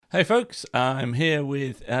Hey folks, I'm here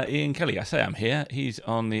with Ian Kelly. I say I'm here, he's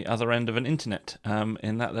on the other end of an internet,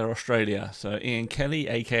 in that they're Australia. So Ian Kelly,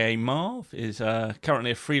 aka Marv, is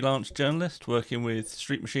currently a freelance journalist working with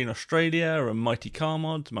Street Machine Australia and Mighty Car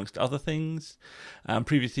Mods, amongst other things.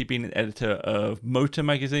 Previously been an editor of Motor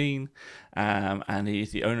Magazine, and he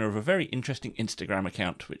is the owner of a very interesting Instagram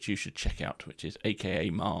account, which you should check out, which is aka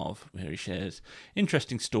Marv, where he shares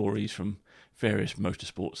interesting stories from various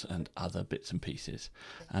motorsports and other bits and pieces.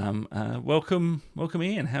 Welcome,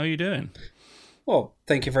 Ian. How are you doing? Well,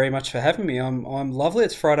 thank you very much for having me. I'm lovely.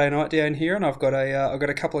 It's Friday night down here, and I've got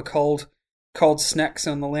a couple of cold snacks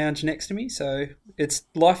on the lounge next to me. So it's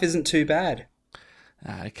life isn't too bad.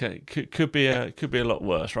 It could be a lot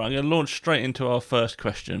worse, right? I'm going to launch straight into our first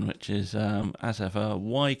question, which is, as ever,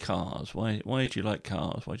 why cars? Why do you like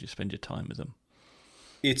cars? Why do you spend your time with them?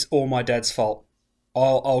 It's all my dad's fault.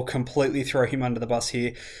 I'll completely throw him under the bus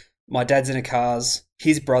here. My dad's into cars.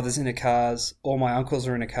 His brother's into cars. All my uncles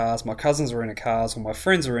are into cars. My cousins are into cars. All my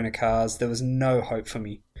friends are into cars. There was no hope for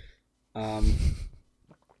me. In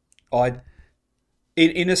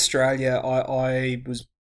Australia, I was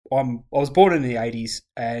born in the 80s,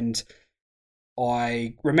 and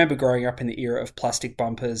I remember growing up in the era of plastic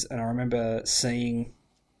bumpers, and I remember seeing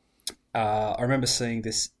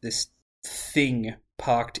this thing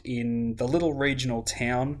parked in the little regional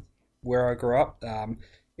town where I grew up.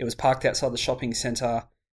 It was parked outside the shopping centre,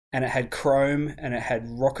 and it had chrome and it had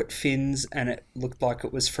rocket fins, and it looked like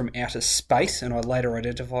it was from outer space, and I later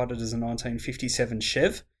identified it as a 1957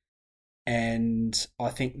 Chev. And I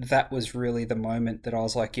think that was really the moment that I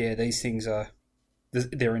was like, yeah, these things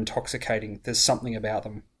they're intoxicating. There's something about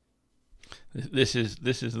them. This is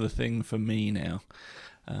the thing for me now.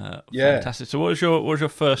 Yeah. Fantastic. So what was your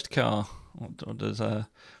first car? What does a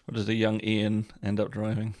young Ian end up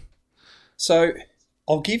driving? So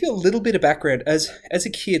I'll give you a little bit of background. As a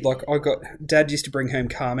kid, like Dad used to bring home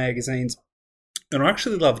car magazines, and I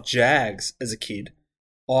actually loved Jags as a kid.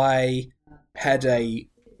 I had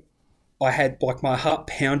like my heart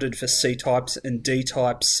pounded for C types and D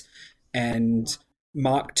types and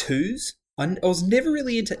Mark IIs. I was never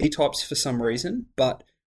really into E types for some reason, but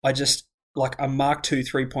I just like a Mark II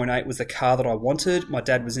 3.8 was the car that I wanted. My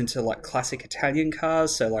dad was into like classic Italian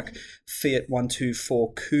cars, so like Fiat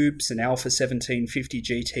 124 coupes and Alfa 1750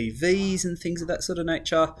 GTVs and things of that sort of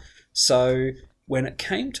nature. So when it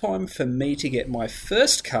came time for me to get my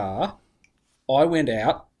first car, I went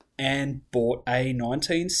out and bought a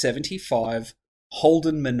 1975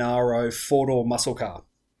 Holden Monaro four-door muscle car.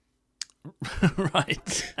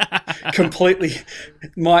 Right. Completely.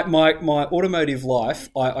 My automotive life,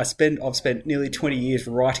 I've spent nearly 20 years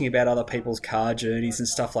writing about other people's car journeys and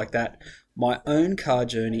stuff like that. My own car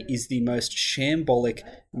journey is the most shambolic,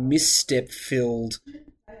 misstep-filled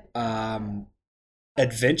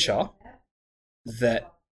adventure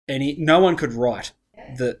that no one could write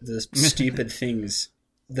the stupid things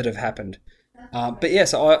that have happened. But yeah,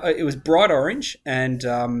 so it was bright orange, and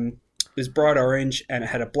it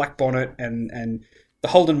had a black bonnet, and the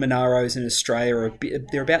Holden Monaros in Australia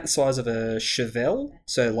they're about the size of a Chevelle,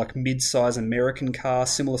 so like mid-size American car,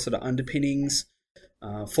 similar sort of underpinnings.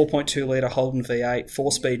 4.2 litre Holden V8,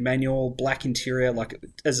 4-speed manual, black interior. Like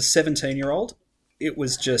as a 17-year-old, it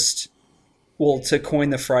was just, well, to coin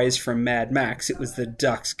the phrase from Mad Max, it was the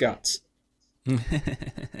duck's guts.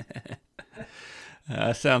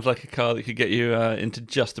 Sounds like a car that could get you into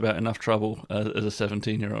just about enough trouble as a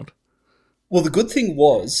 17-year-old. Well, the good thing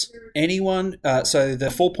was so the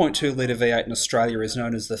 4.2 litre V8 in Australia is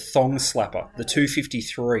known as the Thong Slapper, the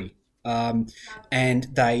 253. And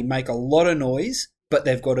they make a lot of noise, but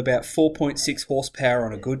they've got about 4.6 horsepower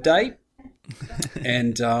on a good day.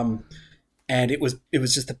 And it was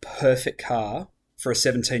just the perfect car for a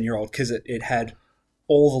 17-year-old because it had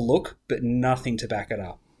all the look, but nothing to back it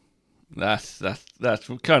up. That's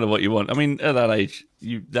kind of what you want. I mean, at that age,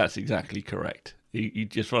 that's exactly correct. You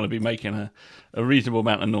just want to be making a reasonable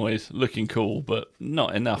amount of noise, looking cool, but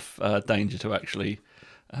not enough danger to actually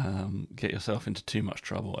get yourself into too much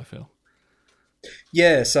trouble, I feel.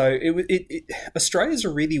 Yeah, so Australia's a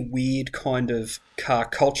really weird kind of car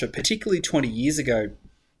culture, particularly 20 years ago.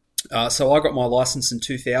 So I got my license in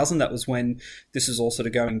 2000. That was when this was all sort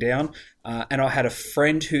of going down. And I had a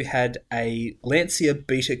friend who had a Lancia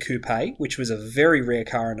Beta Coupe, which was a very rare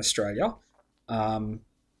car in Australia.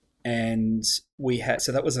 And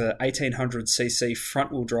so that was a 1800cc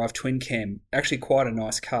front-wheel drive twin cam, actually quite a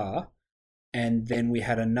nice car. And then we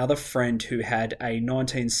had another friend who had a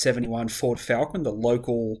 1971 Ford Falcon, the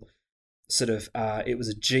local sort of, it was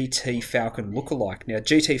a GT Falcon lookalike. Now,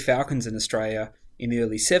 GT Falcons in Australia in the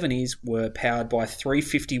early 70s were powered by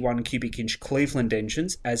 351 cubic inch Cleveland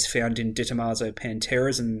engines, as found in De Tomaso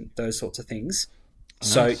Panteras and those sorts of things. Nice.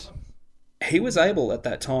 So he was able at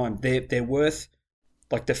that time, they're worth,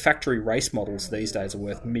 like the factory race models these days are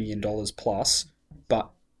worth $1 million plus,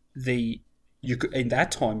 but in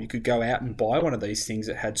that time you could go out and buy one of these things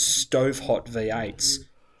that had stove hot V8s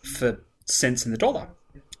for cents in the dollar.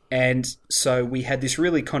 And so we had this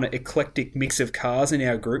really kind of eclectic mix of cars in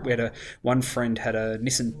our group. We had one friend had a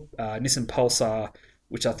Nissan Pulsar,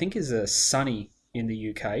 which I think is a Sunny in the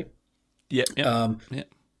UK. Yeah.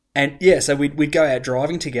 And yeah, so we'd go out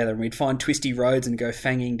driving together and we'd find twisty roads and go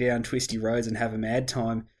fanging down twisty roads and have a mad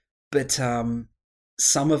time. But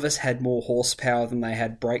some of us had more horsepower than they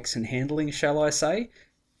had brakes and handling, shall I say.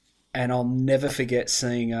 And I'll never forget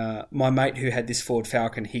seeing my mate who had this Ford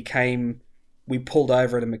Falcon. We pulled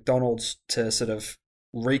over at a McDonald's to sort of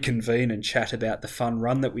reconvene and chat about the fun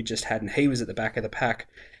run that we just had, and he was at the back of the pack.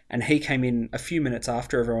 And he came in a few minutes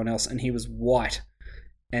after everyone else, and he was white.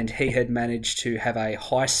 And he had managed to have a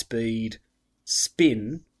high-speed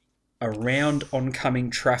spin around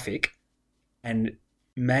oncoming traffic and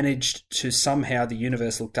managed to somehow, the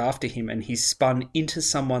universe looked after him, and he spun into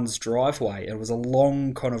someone's driveway. It was a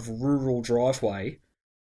long kind of rural driveway,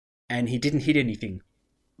 and he didn't hit anything.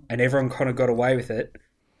 And everyone kind of got away with it.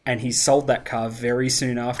 And he sold that car very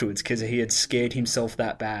soon afterwards because he had scared himself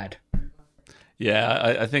that bad.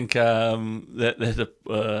 Yeah, I think that there's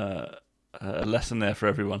a lesson there for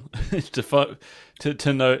everyone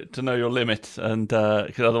to know your limits, and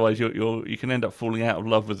because otherwise you can end up falling out of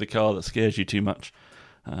love with the car that scares you too much.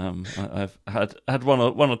 I've had one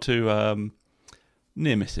or two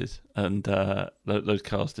near misses, and those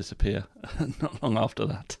cars disappear not long after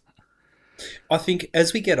that. I think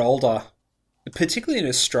as we get older, particularly in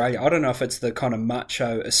Australia, I don't know if it's the kind of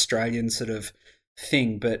macho Australian sort of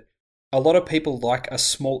thing, but a lot of people like a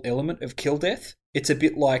small element of kill death. It's a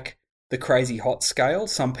bit like the crazy hot scale.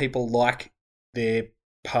 Some people like their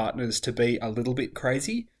partners to be a little bit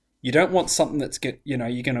crazy. You don't want something that's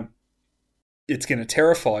it's gonna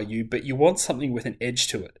terrify you, but you want something with an edge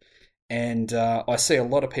to it. And I see a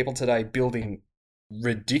lot of people today building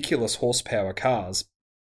ridiculous horsepower cars.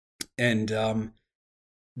 And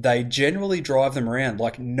they generally drive them around.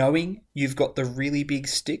 Like, knowing you've got the really big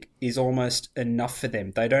stick is almost enough for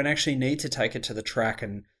them. They don't actually need to take it to the track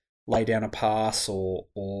and lay down a pass,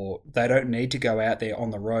 or they don't need to go out there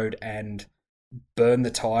on the road and burn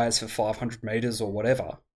the tyres for 500 metres or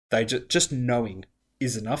whatever. They just knowing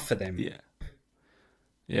is enough for them.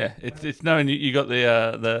 Yeah. It's knowing you got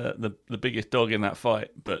the biggest dog in that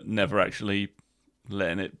fight, but never actually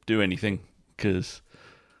letting it do anything, because,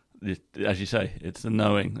 as you say, it's the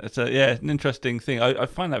knowing. It's an interesting thing. I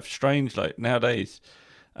find that strange. Like nowadays,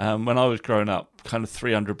 when I was growing up, kind of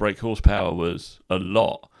 300 brake horsepower was a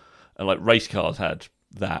lot, and like race cars had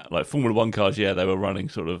that. Like Formula One cars, they were running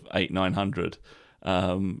sort of 800-900,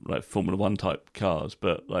 like Formula One type cars.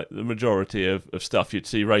 But like the majority of stuff you'd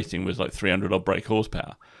see racing was like 300 odd brake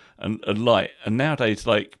horsepower and light. And nowadays,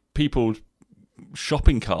 like people's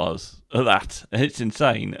shopping cars are that. It's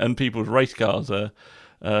insane, and people's race cars are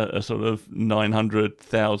a sort of 900,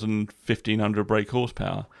 1,000, 1,500 brake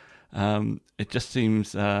horsepower. It just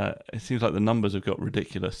seems like the numbers have got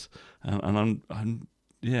ridiculous, and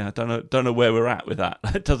I don't know where we're at with that.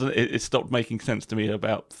 It stopped making sense to me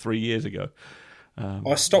about 3 years ago.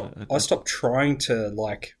 I stopped trying to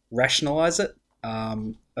like rationalize it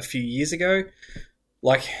a few years ago.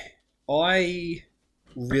 Like, I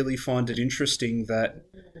really find it interesting that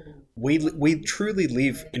we truly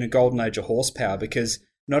live in a golden age of horsepower, because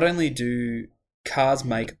not only do cars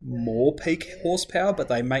make more peak horsepower, but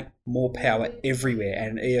they make more power everywhere.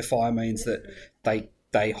 And EFI means that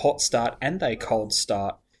they hot start and they cold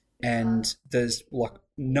start. And there's like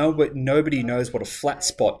nobody knows what a flat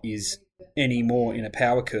spot is anymore in a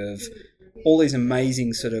power curve. All these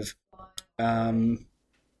amazing sort of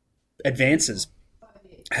advances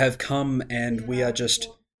have come, and we're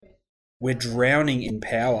drowning in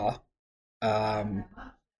power.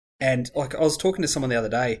 And like, I was talking to someone the other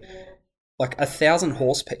day, like 1,000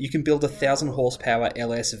 horsepower, you can build 1,000 horsepower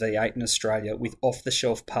LS V8 in Australia with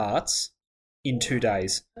off-the-shelf parts in 2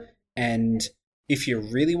 days. And if you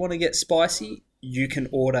really want to get spicy, you can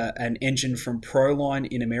order an engine from Proline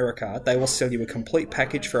in America. They will sell you a complete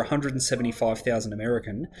package for 175,000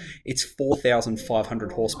 American. It's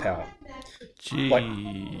 4,500 horsepower. Jeez. Like,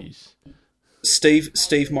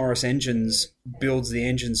 Steve Morris Engines builds the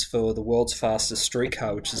engines for the world's fastest street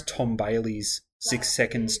car, which is Tom Bailey's 6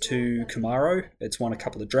 seconds to Camaro. It's won a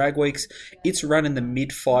couple of drag weeks. It's run in the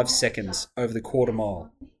mid 5 seconds over the quarter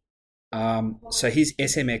mile. So his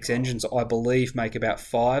SMX engines, I believe, make about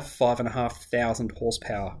 5,500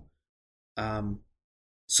 horsepower.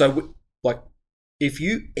 So, like, if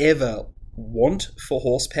you ever want for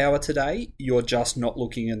horsepower today, you're just not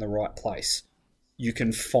looking in the right place. You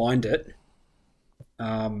can find it.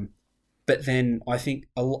 But then I think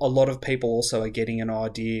a lot of people also are getting an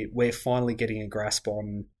idea. We're finally getting a grasp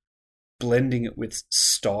on blending it with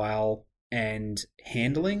style and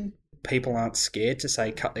handling. People aren't scared to,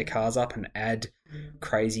 say, cut their cars up and add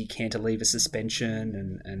crazy cantilever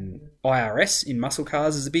suspension, and IRS in muscle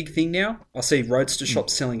cars is a big thing now. I see roadster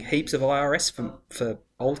shops selling heaps of IRS for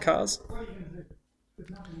old cars.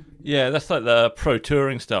 Yeah, that's like the pro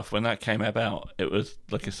touring stuff. When that came about, it was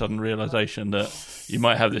like a sudden realization that you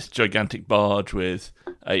might have this gigantic barge with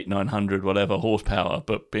 800-900 whatever horsepower,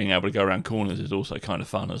 but being able to go around corners is also kind of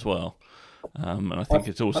fun as well. And I think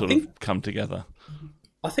it's all sort of come together.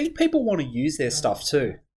 I think people want to use their stuff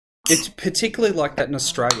too. It's particularly like that in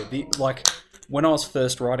Australia. Like when I was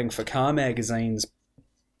first writing for car magazines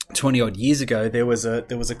 20 odd years ago, there was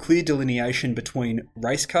a clear delineation between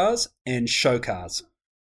race cars and show cars.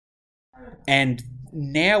 And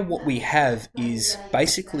now what we have is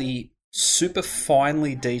basically super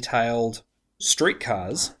finely detailed street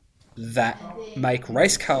cars that make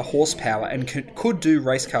race car horsepower and could do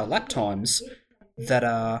race car lap times that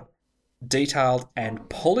are detailed and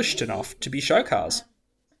polished enough to be show cars.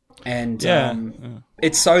 And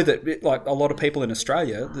it's so that, like, a lot of people in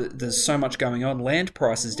Australia, there's so much going on. Land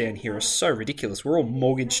prices down here are so ridiculous. We're all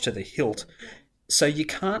mortgaged to the hilt. So you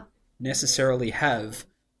can't necessarily have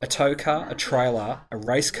a tow car, a trailer, a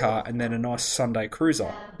race car, and then a nice Sunday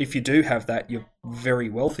cruiser. If you do have that, you're very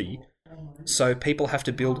wealthy. So people have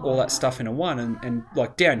to build all that stuff into one. And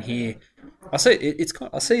like down here, I see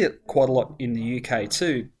it quite a lot in the UK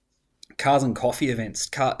too. Cars and coffee events,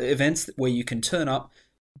 events where you can turn up,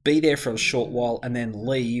 be there for a short while, and then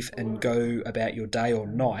leave and go about your day or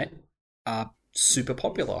night are super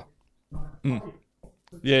popular.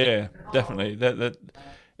 Yeah, definitely. That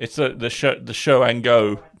it's the show and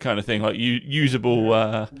go kind of thing. Like usable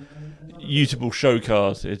show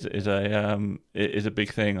cars is a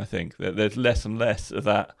big thing. I think that there's less and less of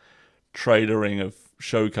that trailering of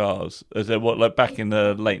show cars as there was, like, back in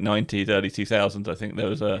the late 90s, early 2000s. I think there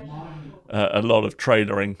was a lot of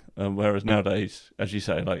trailering, whereas nowadays, as you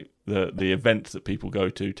say, like the events that people go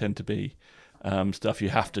to tend to be stuff you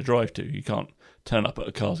have to drive to. You can't turn up at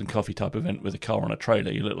a cars and coffee type event with a car on a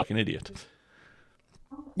trailer. You look like an idiot.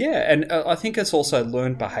 Yeah, and I think it's also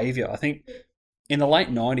learned behaviour. I think in the late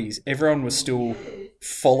 90s, everyone was still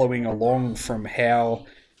following along from how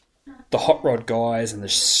the hot rod guys and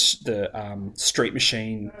the street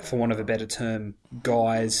machine, for want of a better term,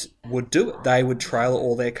 guys would do it. They would trailer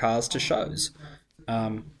all their cars to shows.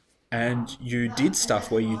 And you did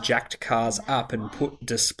stuff where you jacked cars up and put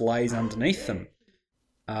displays underneath them.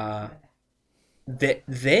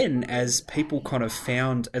 Then, as people kind of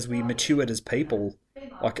found, as we matured as people,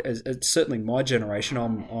 like certainly my generation,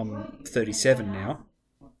 I'm 37 now,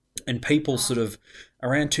 and people sort of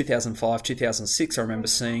around 2005, 2006, I remember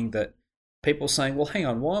seeing that people saying, well, hang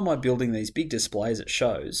on, why am I building these big displays at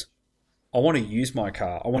shows? I want to use my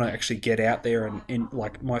car. I want to actually get out there and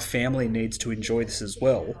like, my family needs to enjoy this as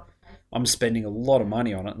well. I'm spending a lot of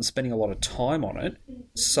money on it and spending a lot of time on it.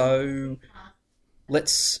 So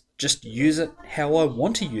let's just use it how I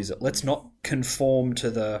want to use it. Let's not conform to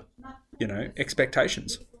the,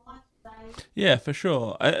 expectations. Yeah, for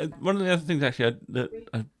sure. One of the other things actually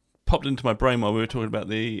that popped into my brain while we were talking about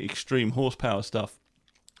the extreme horsepower stuff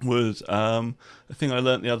was a thing I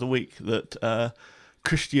learnt the other week that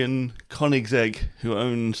Christian Koenigsegg, who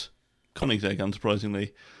owns Koenigsegg,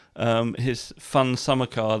 unsurprisingly, his fun summer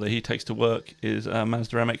car that he takes to work is a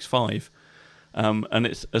Mazda MX-5, and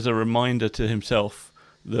it's as a reminder to himself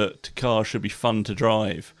that cars should be fun to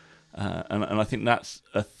drive, and I think that's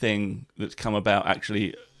a thing that's come about.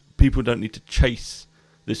 Actually, people don't need to chase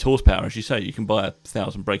this horsepower. As you say, you can buy a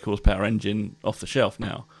 1,000 brake horsepower engine off the shelf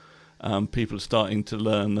now. People are starting to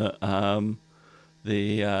learn that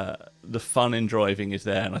the fun in driving is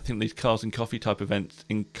there, and I think these cars and coffee type events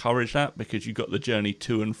encourage that, because you've got the journey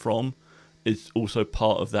to and from is also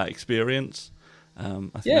part of that experience.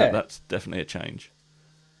 I think that's definitely a change.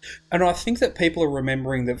 And I think that people are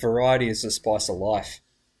remembering that variety is the spice of life.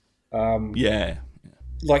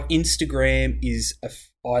 Like Instagram is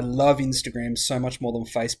I love Instagram so much more than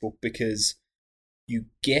Facebook, because you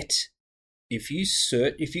get, if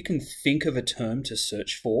you can think of a term to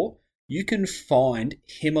search for, you can find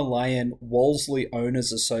Himalayan Wolseley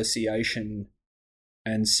Owners Association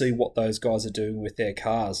and see what those guys are doing with their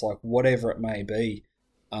cars, like whatever it may be.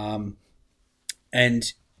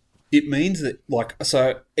 And It means that, like,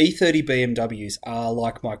 so E30 BMWs are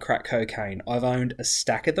like my crack cocaine. I've owned a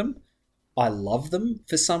stack of them. I love them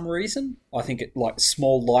for some reason. I think it, like,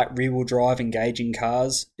 small, light, rear-wheel drive, engaging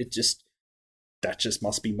cars. That just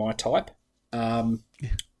must be my type.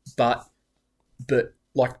 But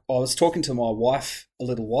like, I was talking to my wife a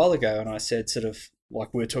little while ago, and I said, sort of,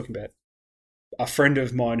 like, we were talking about a friend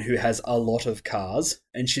of mine who has a lot of cars,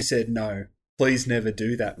 and she said, "No, please never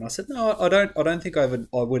do that." And I said, "No, I don't think I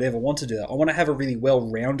would ever want to do that. I want to have a really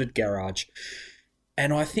well-rounded garage."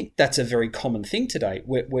 And I think that's a very common thing today.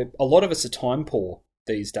 A lot of us are time poor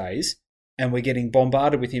these days, and we're getting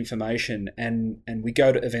bombarded with information. And we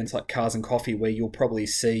go to events like Cars and Coffee, where you'll probably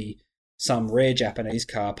see some rare Japanese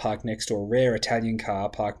car parked next to a rare Italian car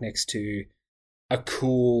parked next to a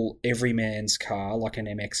cool everyman's car like an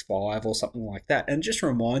MX-5 or something like that. And it just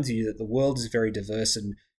reminds you that the world is very diverse,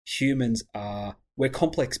 and we're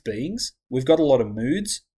complex beings. We've got a lot of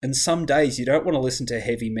moods, and some days you don't want to listen to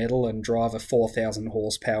heavy metal and drive a 4,000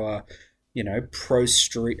 horsepower, pro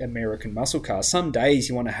street American muscle car. Some days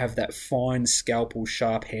you want to have that fine scalpel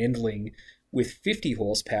sharp handling with 50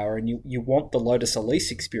 horsepower, and you want the Lotus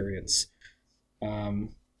Elise experience.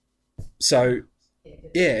 So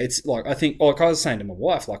yeah, it's like, I think, like I was saying to my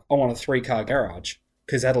wife, like, I want a 3-car garage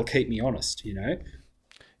because that'll keep me honest,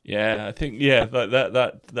 Yeah, I think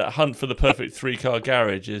that hunt for the perfect 3-car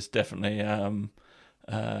garage is definitely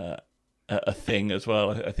a thing as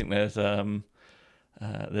well. I think there's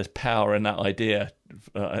power in that idea.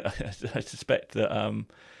 I suspect that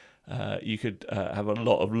you could have a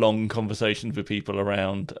lot of long conversations with people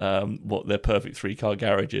around what their perfect 3-car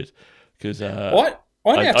garage is, because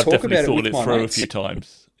I've definitely thought it through a few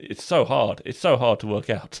times. It's so hard. It's so hard to work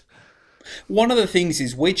out. One of the things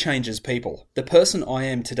is we change as people. The person I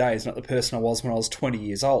am today is not the person I was when I was 20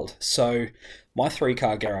 years old. So my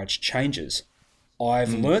 3-car garage changes.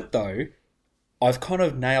 I've learnt, though, I've kind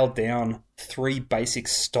of nailed down 3 basic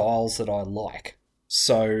styles that I like.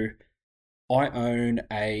 So I own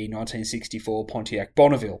a 1964 Pontiac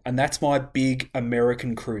Bonneville, and that's my big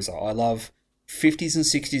American cruiser. I love 50s and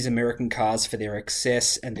 60s American cars for their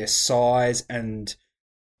excess and their size and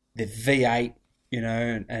their V8,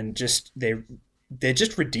 and just they're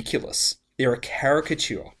just ridiculous. They're a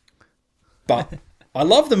caricature, but I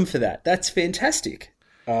love them for that. That's fantastic.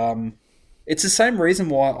 It's the same reason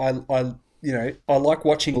why I like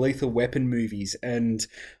watching Lethal Weapon movies, and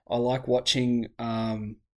I like watching.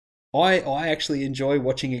 I actually enjoy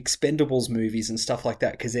watching Expendables movies and stuff like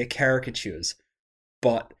that because they're caricatures,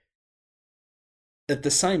 but at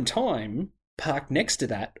the same time, parked next to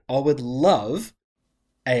that, I would love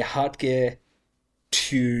a Hardgear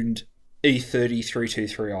tuned E30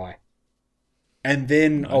 323i, and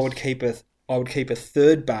then nice. I would keep a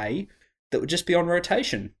third bay that would just be on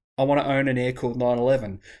rotation. I want to own an air-cooled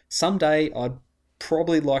 911. Someday, I'd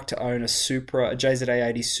probably like to own a Supra, a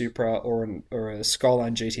JZA80 Supra, or a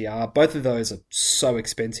Skyline GTR. Both of those are so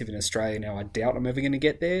expensive in Australia now. I doubt I'm ever going to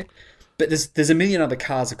get there. But there's a million other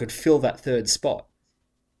cars that could fill that third spot.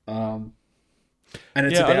 And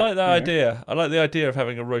it's I like that idea. I like the idea of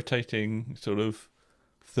having a rotating sort of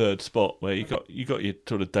third spot where you got your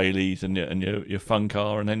sort of dailies and your fun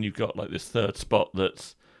car, and then you've got like this third spot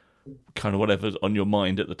that's kind of whatever's on your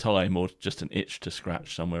mind at the time, or just an itch to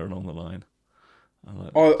scratch somewhere along the line.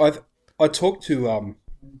 I talked to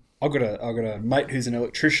I got a mate who's an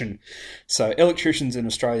electrician. So electricians in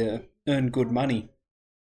Australia earn good money,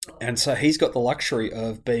 and so he's got the luxury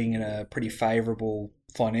of being in a pretty favourable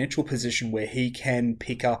financial position where he can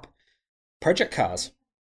pick up project cars,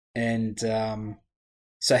 and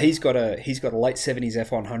so he's got a late 70s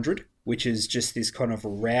F100, which is just this kind of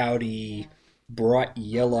rowdy, bright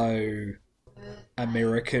yellow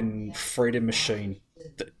American freedom machine.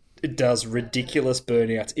 It does ridiculous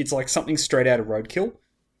burnouts. It's like something straight out of Roadkill.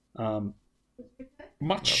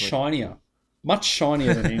 Much shinier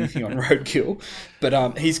than anything on Roadkill.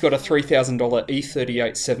 But he's got a $3,000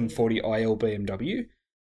 E38 740 IL BMW,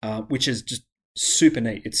 which is just super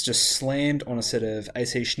neat. It's just slammed on a set of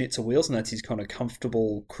AC Schnitzer wheels, and that's his kind of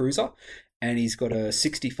comfortable cruiser. And he's got a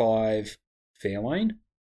 65 Fairlane,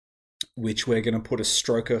 which we're going to put a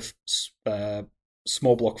Stroker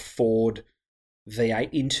small block Ford V8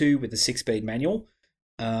 into with a 6-speed manual.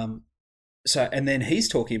 And then he's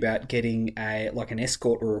talking about getting an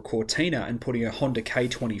Escort or a Cortina and putting a Honda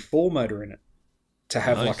K24 motor in it to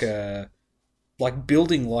have nice.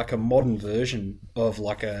 Building like a modern version of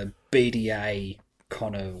like a BDA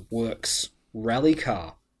kind of works rally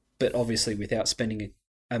car, but obviously without spending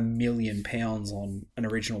 £1 million on an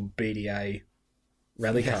original BDA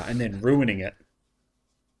rally car and then ruining it.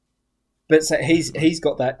 But so he's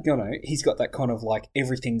got that, he's got that kind of like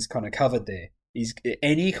everything's kind of covered there. He's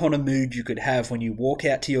any kind of mood you could have when you walk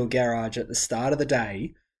out to your garage at the start of the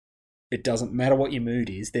day. It doesn't matter what your mood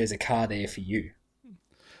is. There's a car there for you.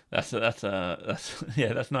 That's nice.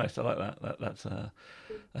 I like that.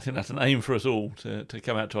 I think that's an aim for us all to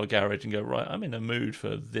come out to our garage and go, right, I'm in a mood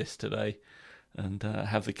for this today, and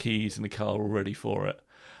have the keys in the car all ready for it.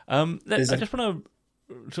 I just want to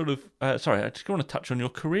sort of I just want to touch on your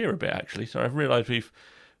career a bit, actually. So I've realised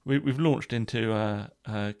we've launched into a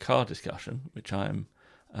car discussion, which I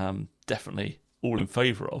am definitely all in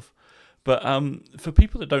favour of. But for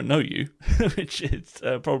people that don't know you, which is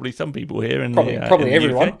probably some people here in probably in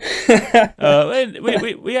everyone,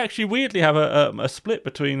 we actually weirdly have a split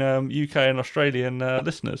between UK and Australian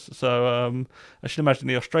listeners. So I should imagine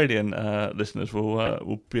the Australian listeners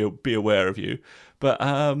will be aware of you. But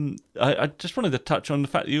I just wanted to touch on the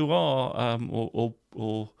fact that you are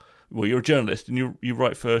well, you're a journalist and you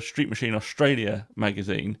write for Street Machine Australia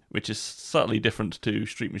magazine, which is subtly different to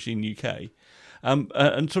Street Machine UK.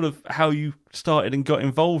 And sort of how you started and got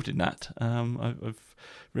involved in that. I've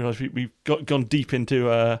realised we've gone deep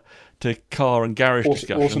into to car and garage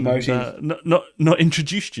discussion. Automotive. And, not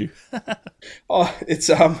introduced you. It's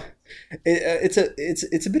a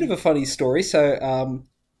bit of a funny story. So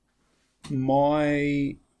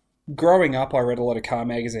my growing up, I read a lot of car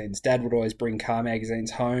magazines. Dad would always bring car magazines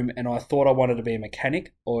home, and I thought I wanted to be a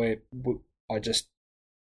mechanic. I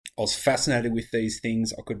was fascinated with these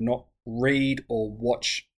things. I could not read or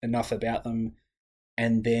watch enough about them.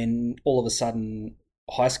 And then all of a sudden,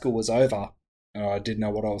 high school was over and I didn't know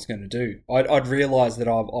what I was going to do. I'd realised that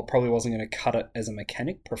I probably wasn't going to cut it as a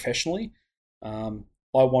mechanic professionally. I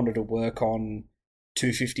wanted to work on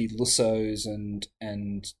 250 Lussos and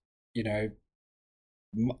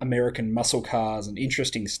American muscle cars and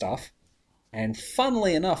interesting stuff. And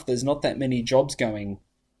funnily enough, there's not that many jobs going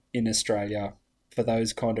in Australia for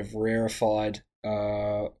those kind of rarefied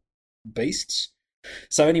beasts.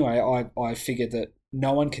 So anyway, I figured that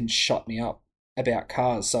no one can shut me up about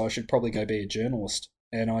cars, so I should probably go be a journalist.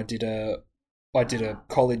 And I did a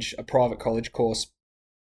private college course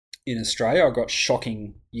in Australia. I got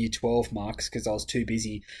shocking year 12 marks because I was too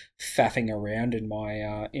busy faffing around in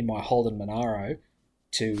my Holden Monaro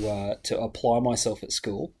to apply myself at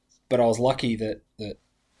school. But I was lucky that there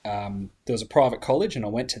was a private college and I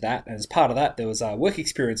went to that, and as part of that there was a work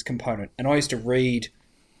experience component, and I used to read,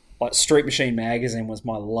 like, Street Machine magazine was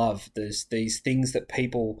my love. There's these things that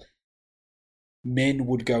men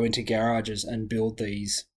would go into garages and build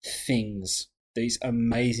these things, these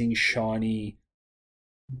amazing shiny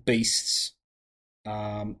beasts,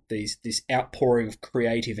 this outpouring of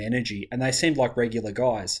creative energy, and they seemed like regular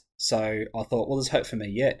guys. So I thought, well, there's hope for me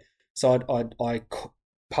yet. So I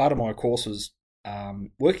part of my course was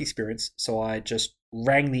work experience, so I just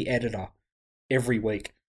rang the editor every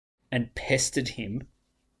week and pestered him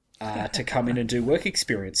to come in and do work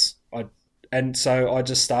experience. And so I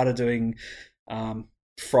just started doing,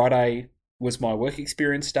 Friday was my work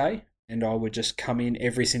experience day, and I would just come in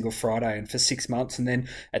every single Friday, and for 6 months. And then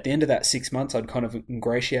at the end of that 6 months, I'd kind of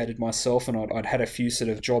ingratiated myself, and I'd had a few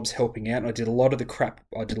sort of jobs helping out, and I did a lot of the crap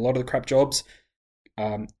jobs.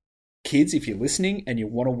 Kids, if you're listening and you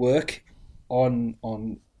want to work on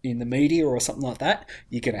in the media or something like that,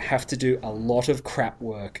 you're going to have to do a lot of crap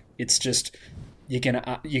work. It's just, you're going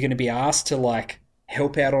to be asked to, like,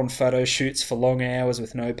 help out on photo shoots for long hours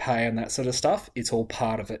with no pay and that sort of stuff. It's all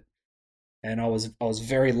part of it. And I was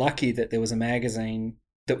very lucky that there was a magazine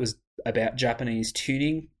that was about Japanese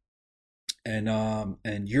tuning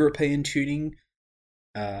and European tuning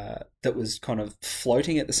that was kind of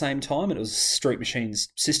floating at the same time. And it was Street Machine's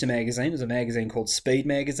sister magazine. It was a magazine called Speed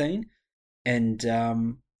Magazine. And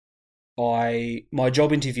my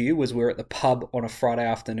job interview was, we were at the pub on a Friday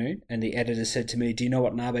afternoon, and the editor said to me, "Do you know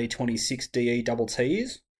what an RB26 DE double T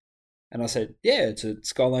is?" And I said, "Yeah, it's a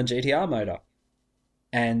Skyline GTR motor."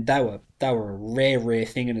 And they were a rare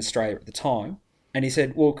thing in Australia at the time. And he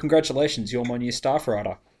said, "Well, congratulations, you're my new staff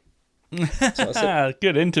writer." So I said,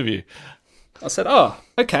 good interview. I said, "Oh,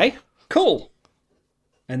 okay, cool."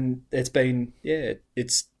 And it's been,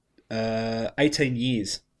 it's 18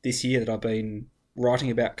 years this year that I've been writing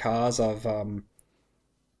about cars. I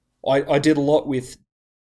did a lot with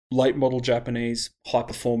late model Japanese, high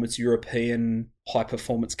performance European, high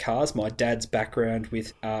performance cars. My dad's background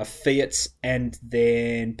with Fiats and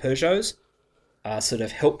then Peugeots sort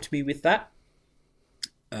of helped me with that.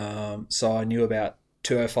 So I knew about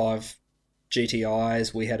 205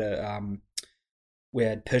 GTIs. We had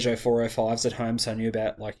Peugeot 405s at home, so I knew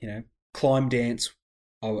about, like, Climb Dance.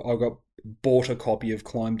 I bought a copy of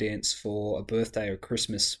Climb Dance for a birthday or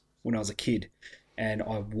Christmas when I was a kid, and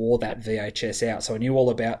I wore that VHS out, so I knew all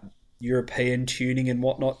about European tuning and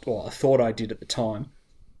whatnot. Well, I thought I did at the time,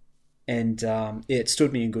 and it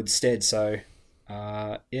stood me in good stead. So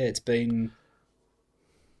it's been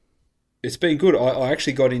good. I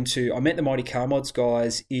actually got into. I met the Mighty Car Mods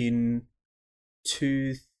guys in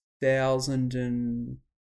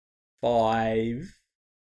 2005,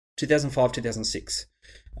 2006.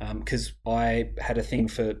 Because I had a thing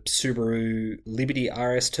for Subaru Liberty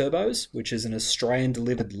RS Turbos, which is an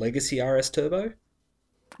Australian-delivered legacy RS Turbo.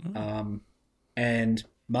 And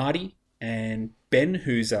Marty and Ben,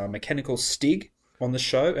 who's a mechanical Stig on the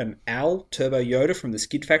show, and Al, Turbo Yoda from the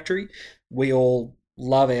Skid Factory, we all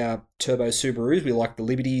love our Turbo Subarus. We like the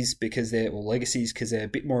Liberties Legacies because they're a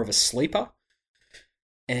bit more of a sleeper.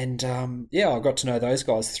 And I got to know those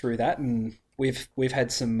guys through that, and we've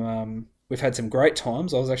had some great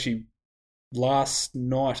times. I was actually last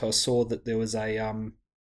night. I saw that there was a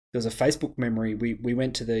Facebook memory. We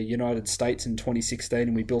went to the United States in 2016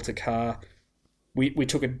 and we built a car. We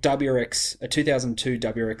took a WRX, a 2002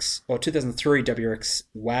 WRX or 2003 WRX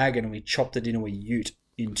wagon, and we chopped it into a ute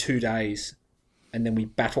in 2 days, and then we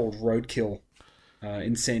battled roadkill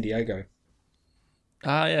in San Diego.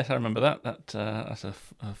 Yes, I remember that. That's a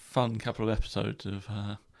fun couple of episodes of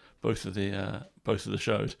both of the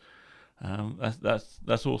shows.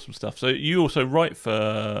 That's awesome stuff. So you also write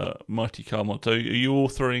for Mighty Car Mod. So are you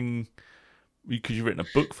authoring? Because you've written a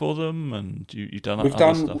book for them, and you've done other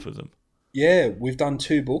stuff with them. Yeah, we've done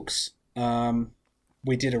 2 books.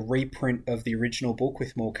 We did a reprint of the original book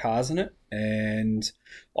with more cars in it, and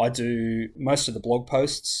I do most of the blog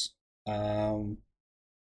posts.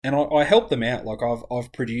 And I help them out. Like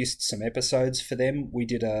I've produced some episodes for them. We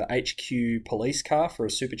did a HQ police car for a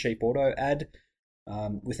Super Cheap Auto ad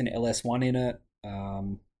with an LS1 in it. I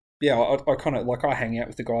kind of I hang out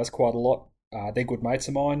with the guys quite a lot. They're good mates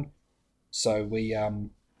of mine, so we're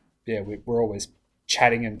always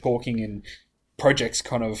chatting and talking, and projects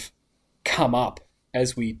kind of come up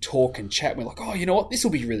as we talk and chat. We're like, oh, you know what? This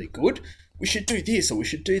will be really good. We should do this or we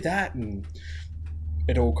should do that, and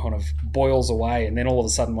it all kind of boils away, and then all of a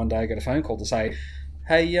sudden one day I get a phone call to say,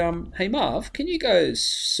 hey Marv, can you go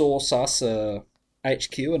source us a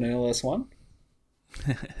HQ and an LS1?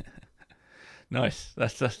 Nice.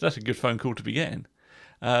 That's a good phone call to be getting.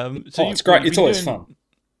 It's great. It's always fun.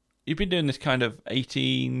 You've been doing this kind of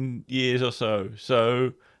 18 years or so.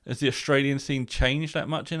 So has the Australian scene changed that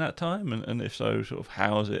much in that time? And if so, sort of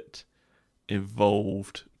how has it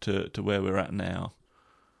evolved to where we're at now?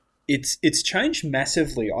 It's changed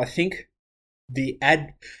massively. I think the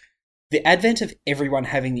advent of everyone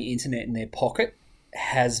having the internet in their pocket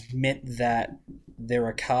has meant that there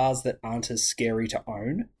are cars that aren't as scary to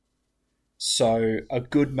own. So a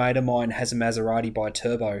good mate of mine has a Maserati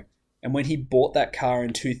bi-turbo, and when he bought that car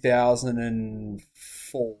in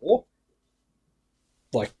 2004,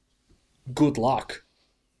 like, good luck.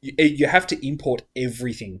 You have to import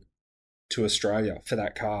everything to Australia for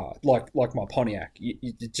that car, like my Pontiac.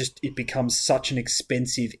 It becomes such an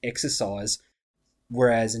expensive exercise,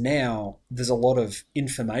 whereas now there's a lot of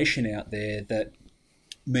information out there that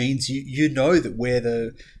means you know where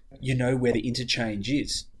the interchange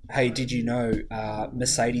is. Hey, did you know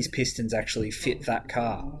Mercedes pistons actually fit that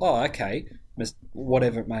car? Oh, okay,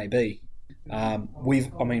 whatever it may be.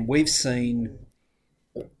 We've seen,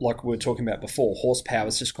 like we were talking about before,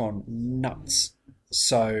 horsepower's just gone nuts.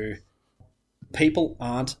 So people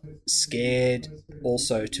aren't scared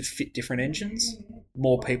also to fit different engines.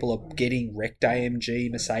 More people are getting wrecked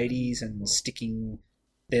AMG Mercedes and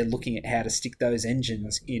they're looking at how to stick those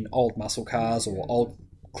engines in old muscle cars or old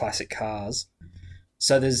classic cars.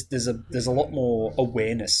 So there's a lot more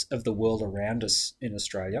awareness of the world around us in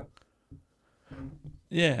Australia.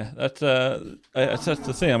 Yeah, that's the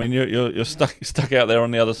thing. I mean, you're stuck out there on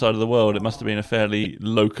the other side of the world. It must have been a fairly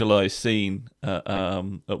localized scene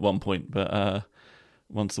at one point, but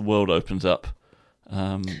once the world opens up,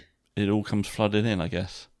 it all comes flooding in, I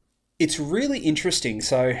guess. It's really interesting.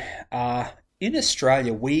 So in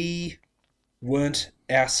Australia,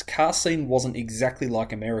 our car scene wasn't exactly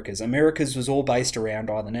like America's. America's was all based around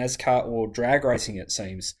either NASCAR or drag racing, it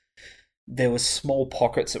seems. There were small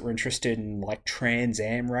pockets that were interested in like Trans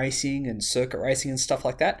Am racing and circuit racing and stuff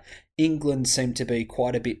like that. England seemed to be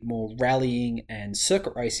quite a bit more rallying and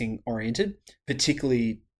circuit racing oriented,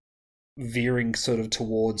 particularly veering sort of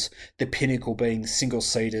towards the pinnacle being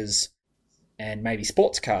single-seaters and maybe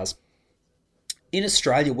sports cars. In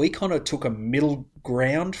Australia, we kind of took a middle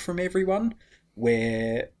ground from everyone,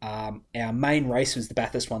 where our main race was the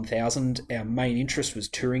Bathurst 1000. Our main interest was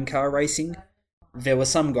touring car racing. There were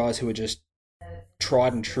some guys who were just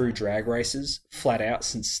tried and true drag races flat out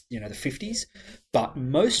since the 50s, but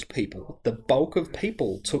most people, the bulk of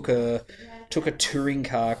people, took a touring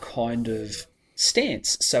car kind of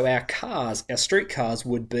stance. So our street cars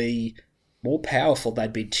would be more powerful.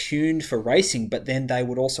 They'd be tuned for racing, but then they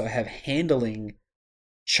would also have handling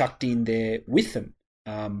chucked in there with them.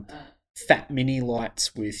 Fat mini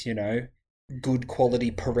lights with good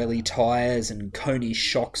quality Pirelli tyres and Coney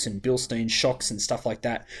shocks and Bilstein shocks and stuff like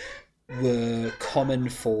that were common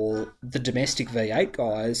for the domestic V8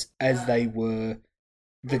 guys, as they were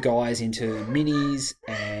the guys into minis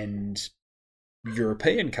and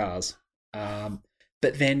European cars.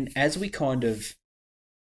 But then as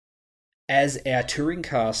our touring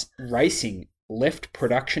car racing left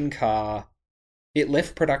production cars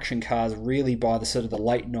really by the sort of the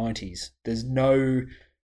late 90s. There's no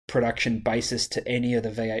production basis to any of the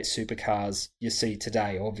V8 supercars you see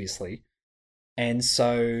today, obviously. And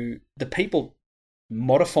so the people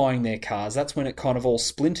modifying their cars, that's when it kind of all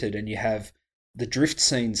splintered, and you have the drift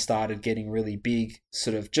scene started getting really big,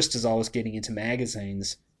 sort of just as I was getting into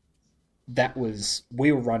magazines.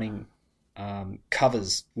 We were running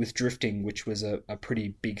covers with drifting, which was a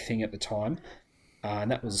pretty big thing at the time.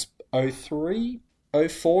 And that was 03,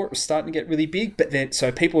 04, it was starting to get really big. But then,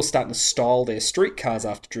 so people were starting to style their street cars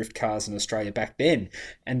after drift cars in Australia back then.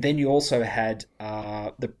 And then you also had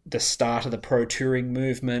the start of the pro touring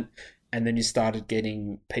movement. And then you started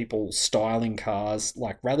getting people styling cars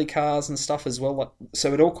like rally cars and stuff as well.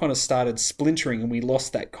 So it all kind of started splintering, and we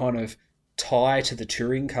lost that kind of tie to the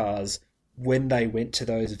touring cars when they went to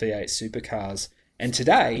those V8 supercars. And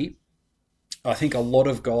today, I think a lot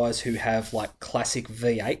of guys who have like classic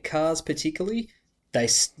V8 cars particularly,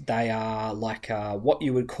 they are like what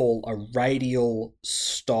you would call a radial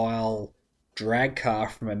style drag car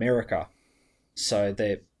from America. So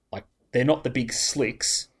they're not the big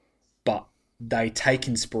slicks, but they take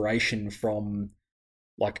inspiration from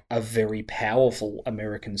like a very powerful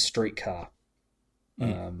American street car.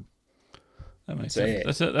 That makes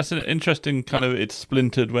sense. That's an interesting kind of. It's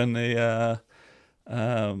splintered when the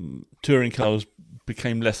touring cars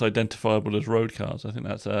became less identifiable as road cars. I think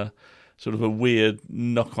that's a sort of a weird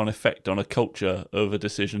knock-on effect on a culture of a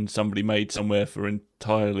decision somebody made somewhere for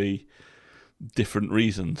entirely different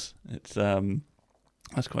reasons. It's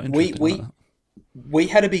that's quite interesting. We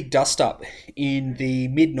had a big dust-up in the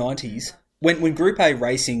mid-90s when Group A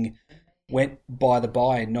racing went by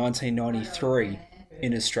in 1993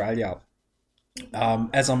 in Australia.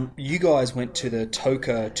 You guys went to the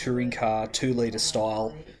Toka touring car 2-litre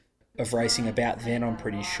style of racing about then, I'm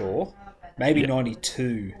pretty sure. Maybe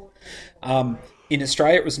 92. In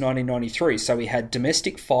Australia, it was 1993, so we had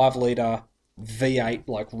domestic 5-litre V8,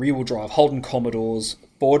 like rear-wheel drive, Holden Commodores,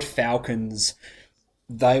 Ford Falcons.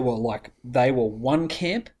 They were one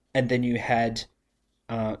camp, and then you had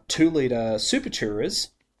 2-litre Super Tourers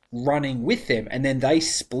running with them, and then they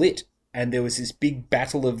split, and there was this big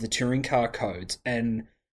battle of the touring car codes. And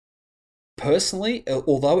personally,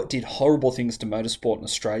 although it did horrible things to motorsport in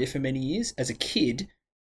Australia for many years, as a kid,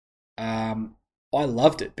 I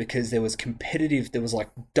loved it because there was like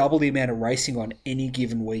double the amount of racing on any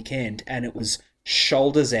given weekend, and it was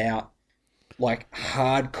shoulders out, like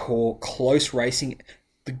hardcore, close racing.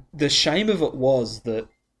 The shame of it was that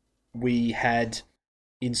we had,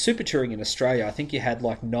 in Super Touring in Australia, I think you had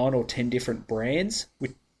like 9 or 10 different brands,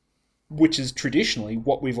 which is traditionally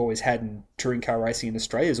what we've always had in touring car racing in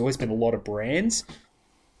Australia. There's always been a lot of brands.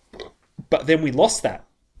 But then we lost that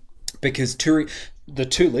because the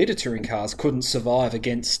 2-litre touring cars couldn't survive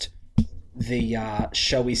against the,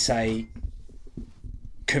 shall we say,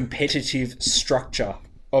 competitive structure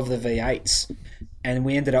of the V8s. And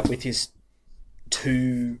we ended up with this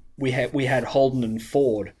we had Holden and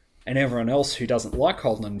Ford, and everyone else who doesn't like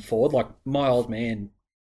Holden and Ford, like my old man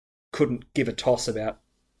couldn't give a toss about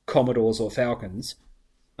Commodores or Falcons,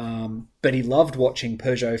 but he loved watching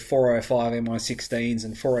Peugeot 405 MI16s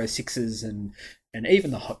and 406s and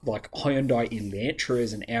even the like Hyundai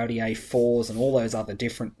Elantras and Audi A4s and all those other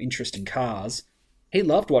different interesting cars. He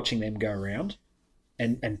loved watching them go around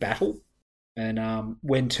and battle. And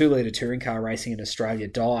when 2-litre touring car racing in Australia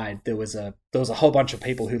died, there was a whole bunch of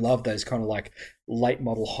people who loved those kind of like late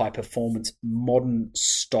model high performance modern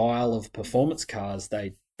style of performance cars.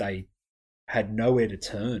 They had nowhere to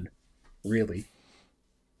turn, really.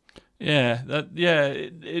 Yeah,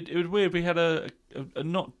 it was weird. We had a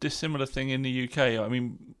not dissimilar thing in the UK. I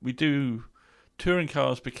mean, touring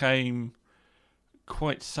cars became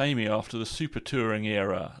quite samey after the super touring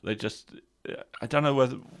era. They just, I don't know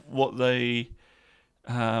what they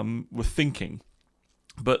were thinking,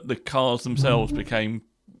 but the cars themselves became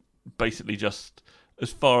basically just,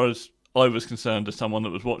 as far as I was concerned as someone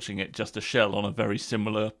that was watching it, just a shell on a very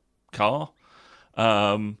similar car.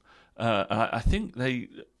 I think they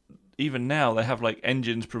even now they have like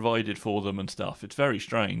engines provided for them and stuff. It's very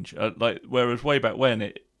strange. Whereas way back when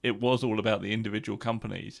it was all about the individual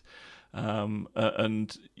companies,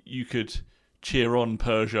 and you could cheer on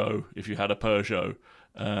Peugeot if you had a Peugeot.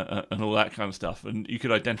 And all that kind of stuff, and you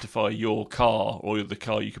could identify your car or the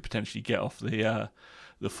car you could potentially get off the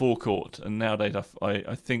forecourt. And nowadays,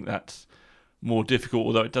 I think that's more difficult.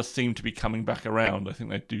 Although it does seem to be coming back around. I think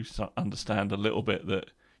they do understand a little bit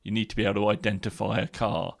that you need to be able to identify a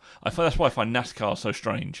car. That's why I find NASCAR so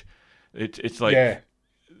strange. It's like. Yeah.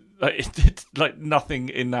 It's like nothing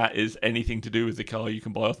in that is anything to do with the car you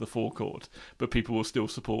can buy off the forecourt, but people will still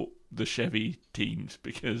support the Chevy teams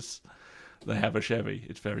because they have a Chevy.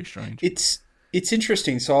 It's very strange. It's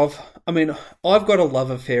interesting. So I've got a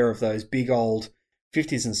love affair of those big old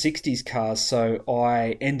 50s and 60s cars. So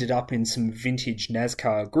I ended up in some vintage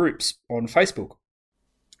NASCAR groups on Facebook,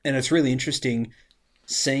 and it's really interesting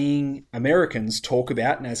seeing Americans talk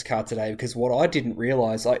about NASCAR today, because what I didn't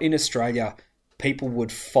realize, like in Australia, people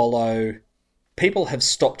have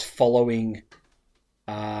stopped following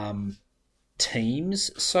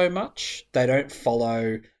teams so much. They don't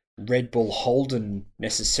follow Red Bull Holden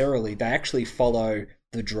necessarily. They actually follow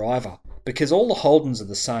the driver, because all the Holdens are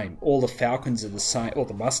the same, all the Falcons are the same, all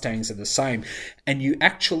the Mustangs are the same, and you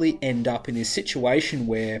actually end up in this situation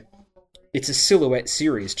where it's a silhouette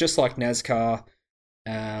series, just like NASCAR,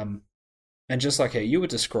 and just like how you were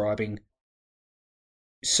describing.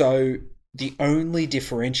 So the only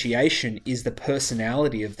differentiation is the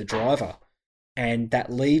personality of the driver, and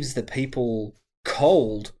that leaves the people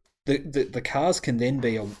cold. The cars can then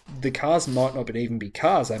be the cars might not even be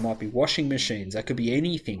cars. They might be washing machines. They could be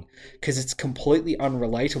anything, because it's completely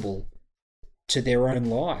unrelatable to their own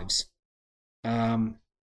lives. And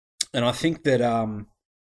I think that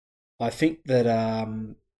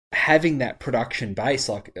having that production base,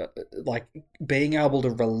 like being able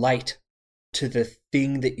to relate to the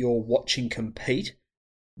thing that you're watching compete,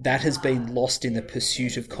 that has been lost in the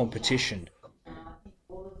pursuit of competition.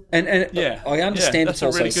 And yeah, I understand it's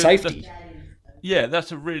also really safety.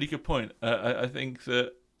 That's a really good point. I think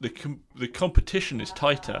that the competition is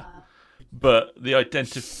tighter, but the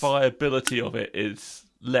identifiability of it is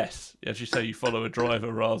less. As you say, you follow a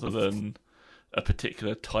driver rather than a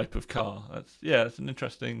particular type of car. That's an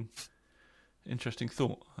interesting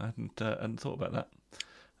thought. I hadn't thought about that.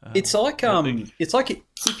 It's like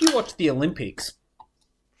if you watch the Olympics,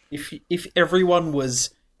 if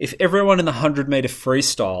everyone in the 100-meter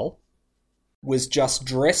freestyle was just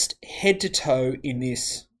dressed head to toe in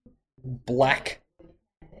this black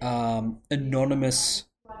anonymous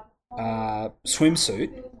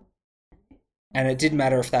swimsuit, and it didn't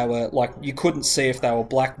matter if they were, like, you couldn't see if they were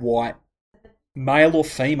black, white, male or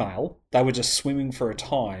female, they were just swimming for a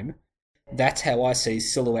time. That's how I see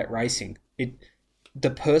silhouette racing. The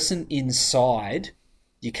person inside,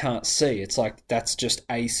 you can't see. It's like, that's just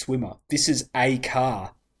a swimmer. This is a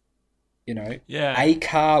car. A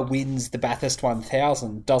car wins the Bathurst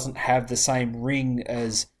 1000, doesn't have the same ring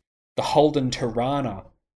as the Holden Tirana,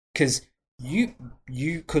 because you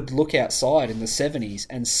could look outside in the 70s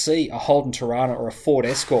and see a Holden Tirana or a Ford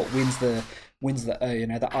Escort wins the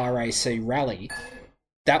RAC rally.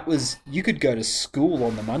 That was, you could go to school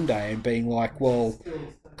on the Monday and being like, well,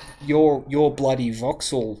 your bloody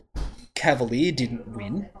Vauxhall Cavalier didn't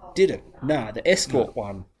win, did it? No, the Escort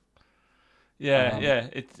won.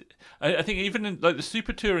 I think even in like the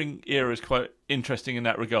super touring era is quite interesting in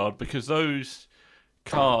that regard, because those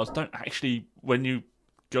cars don't actually, when you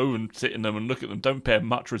go and sit in them and look at them, don't bear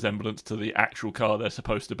much resemblance to the actual car they're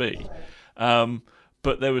supposed to be.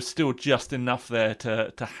 But there was still just enough there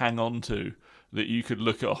to hang on to, that you could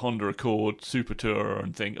look at a Honda Accord Super Tourer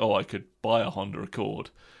and think, oh, I could buy a Honda Accord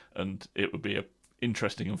and it would be a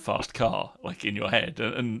interesting and fast car, like in your head,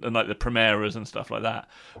 and like the Primeras and stuff like that.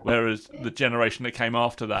 Whereas the generation that came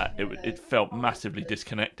after that, it felt massively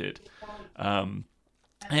disconnected.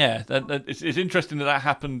 It's interesting that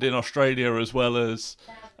happened in Australia as well as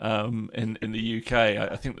in the UK.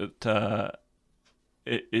 I think that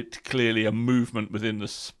it's clearly a movement within the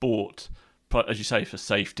sport, as you say, for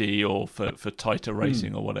safety or for tighter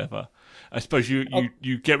racing or whatever. I suppose you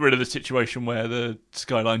get rid of the situation where the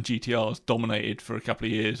Skyline GTRs dominated for a couple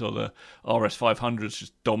of years, or the RS 500s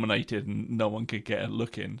just dominated and no one could get a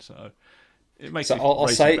look in. So it makes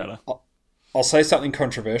racing better. I'll say something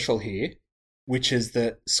controversial here, which is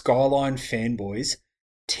that Skyline fanboys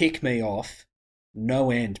tick me off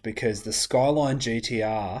no end, because the Skyline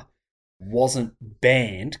GTR wasn't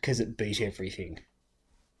banned because it beat everything.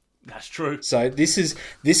 That's true. So this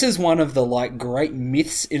is one of the like great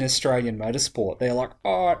myths in Australian motorsport. They're like,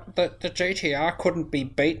 oh, the GTR couldn't be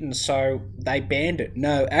beaten, so they banned it.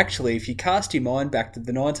 No, actually, if you cast your mind back to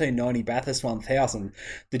the 1990 Bathurst 1000,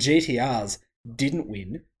 the GTRs didn't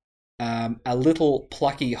win. A little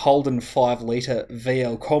plucky Holden 5-litre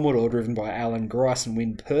VL Commodore driven by Alan Grice and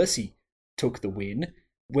Wyn Percy took the win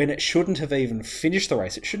when it shouldn't have even finished the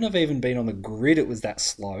race. It shouldn't have even been on the grid. It was that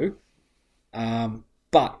slow.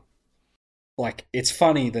 But like, it's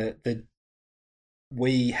funny that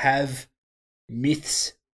we have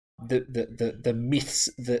myths, the myths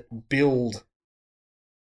that build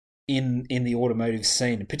in the automotive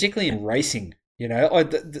scene, particularly in racing. You know,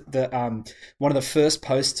 one of the first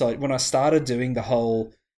posts when I started doing the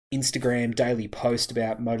whole Instagram daily post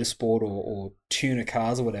about motorsport or tuner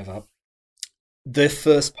cars or whatever, the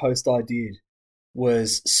first post I did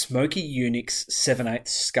was Smokey Yunick's 7/8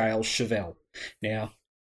 scale Chevelle. Now,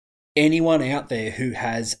 anyone out there who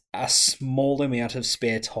has a small amount of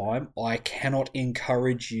spare time, I cannot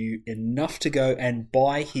encourage you enough to go and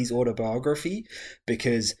buy his autobiography,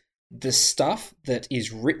 because the stuff that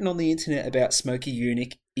is written on the internet about Smokey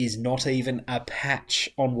Yunick is not even a patch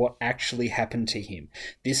on what actually happened to him.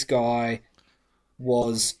 This guy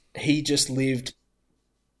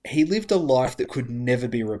he lived a life that could never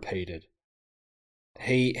be repeated.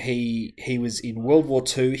 He was in World War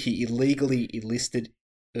II. He illegally enlisted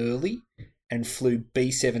early and flew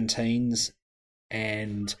B-17s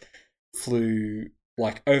and flew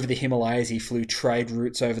like over the Himalayas. He flew trade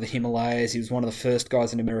routes over the Himalayas. He was one of the first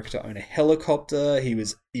guys in America to own a helicopter. He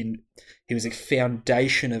was a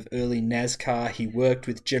foundation of early NASCAR. He worked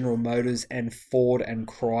with General Motors and Ford and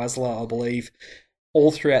Chrysler, I believe,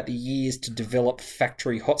 all throughout the years to develop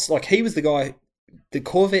factory hots. Like, he was the guy. The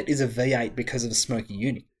Corvette is a V8 because of Smokey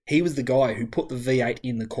Yunick. He was the guy who put the V8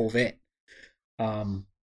 in the Corvette.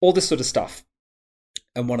 All this sort of stuff.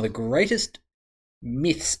 And one of the greatest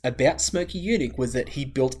myths about Smokey Yunick was that he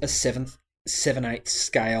built a 7/8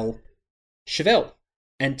 scale Chevelle.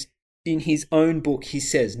 And in his own book, he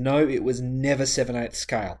says, no, it was never 7/8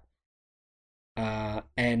 scale.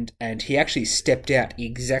 And he actually stepped out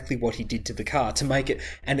exactly what he did to the car to make it.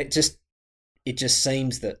 And it just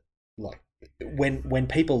seems that, like, when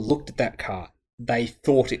people looked at that car, they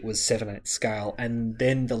thought it was 7/8 scale, and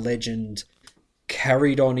then the legend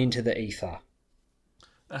carried on into the ether.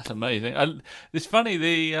 That's amazing. It's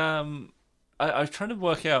funny. I was trying to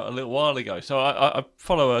work out a little while ago. So I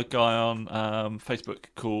follow a guy on Facebook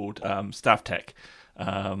called Stavtech,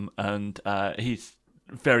 and he's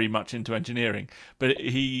very much into engineering, but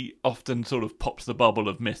he often sort of pops the bubble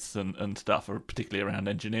of myths and stuff, particularly around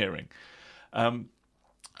engineering.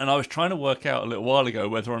 And I was trying to work out a little while ago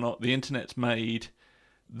whether or not the internet's made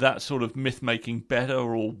that sort of myth making better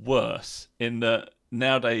or worse, in that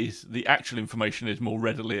nowadays the actual information is more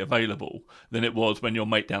readily available than it was when your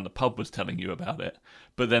mate down the pub was telling you about it.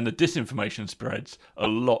 But then the disinformation spreads a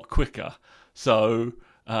lot quicker. So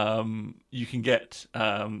you can get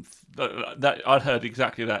that. I'd heard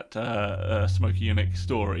exactly that Smokey Yunick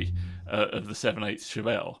story of the 7/8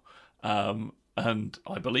 Chevelle, and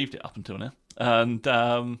I believed it up until now. And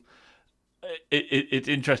it's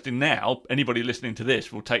interesting now. Anybody listening to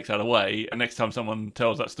this will take that away, and next time someone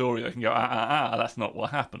tells that story, they can go, that's not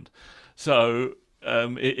what happened. So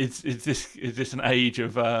is this an age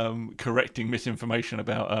of correcting misinformation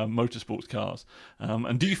about motorsports cars?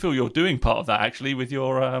 And do you feel you're doing part of that actually with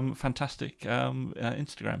your fantastic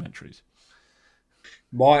Instagram entries?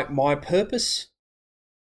 My purpose,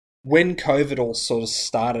 when COVID all sort of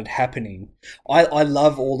started happening, I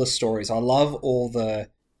love all the stories. I love all the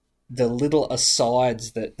little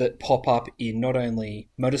asides that pop up in not only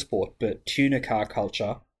motorsport but tuner car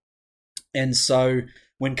culture. And so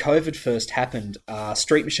when COVID first happened,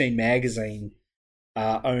 Street Machine Magazine,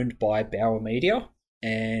 owned by Bauer Media,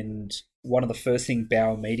 and one of the first things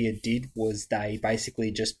Bauer Media did was they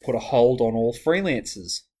basically just put a hold on all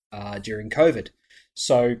freelancers during COVID.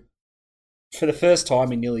 So for the first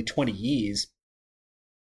time in nearly 20 years,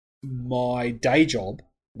 my day job,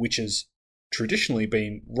 which has traditionally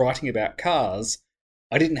been writing about cars,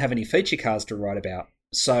 I didn't have any feature cars to write about.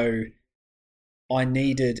 So I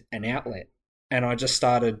needed an outlet. And I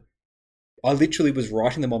literally was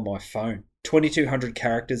writing them on my phone. 2,200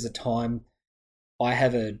 characters a time. I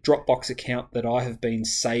have a Dropbox account that I have been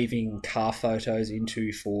saving car photos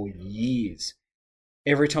into for years.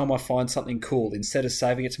 Every time I find something cool, instead of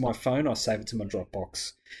saving it to my phone, I save it to my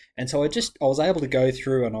Dropbox. And so I was able to go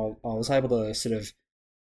through, and I was able to sort of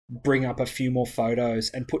bring up a few more photos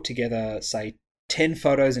and put together, say, 10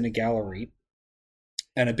 photos in a gallery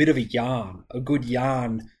and a bit of a good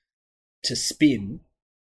yarn to spin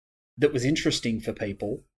that was interesting for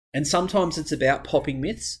people. And sometimes it's about popping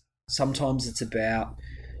myths. Sometimes it's about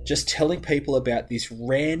just telling people about this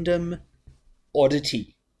random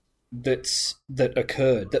oddity that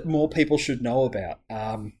occurred that more people should know about.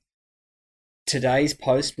 Today's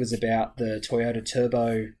post was about the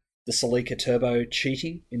Celica Turbo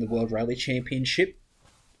cheating in the World Rally Championship.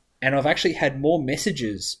 And I've actually had more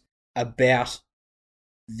messages about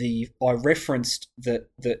I referenced that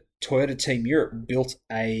Toyota Team Europe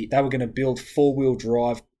they were going to build 4-wheel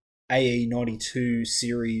drive AE92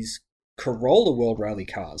 series Corolla World Rally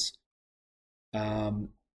cars. And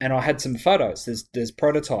I had some photos. There's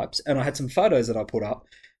prototypes, and I had some photos that I put up,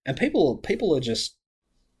 and people are just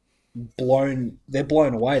blown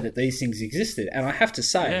away that these things existed. And I have to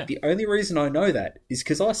say, The only reason I know that is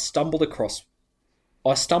because I stumbled across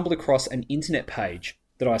an internet page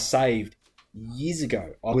that I saved years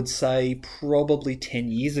ago. I would say probably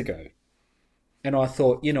 10 years ago. And I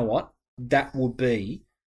thought, you know what? That would be...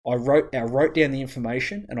 I wrote down the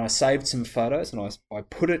information, and I saved some photos, and I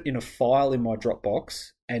put it in a file in my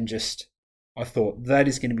Dropbox, and just... I thought, that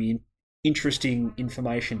is going to be interesting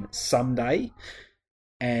information someday.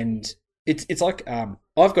 And it's like...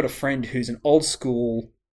 I've got a friend who's an old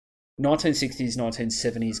school 1960s,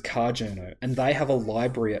 1970s car journo, and they have a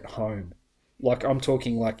library at home. Like, I'm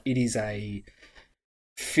talking like it is a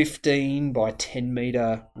 15 by 10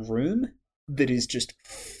 meter room that is just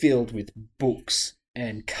filled with books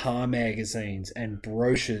and car magazines and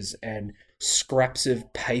brochures and scraps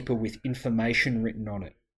of paper with information written on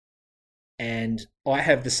it. And I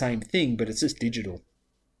have the same thing, but it's just digital.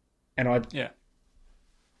 And yeah.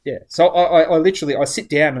 So I literally sit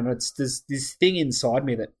down, and there's this thing inside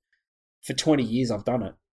me that for 20 years I've done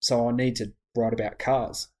it. So I need to write about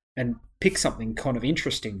cars and pick something kind of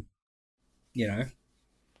interesting,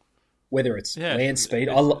 whether it's land speed.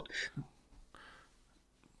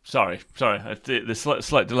 Sorry, the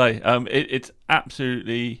slight delay. It's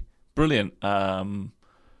absolutely brilliant.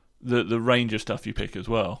 The range of stuff you pick as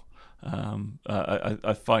well.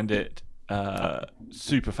 I find it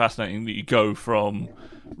super fascinating that you go from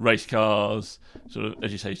race cars, sort of,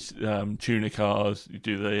 as you say, tuner cars. You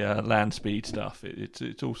do the land speed stuff.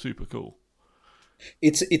 It's all super cool.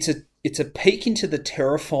 It's a peek into the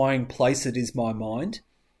terrifying place that is my mind.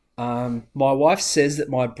 My wife says that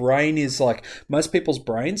my brain is like, most people's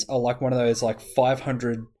brains are like one of those like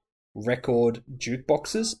 500 record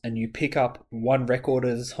jukeboxes, and you pick up one record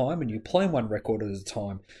at a time and you play one record at a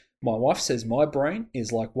time. My wife says my brain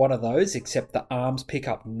is like one of those, except the arms pick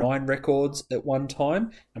up 9 records at one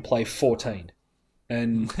time and play 14.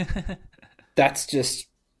 And that's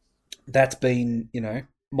been,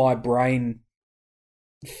 my brain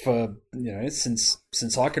for,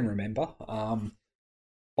 since I can remember.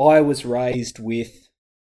 I was raised with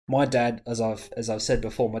my dad, as I've said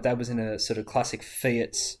before. My dad was in a sort of classic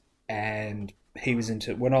Fiats, and he was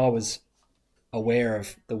into, when I was aware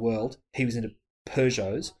of the world, he was into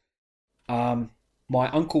Peugeots. My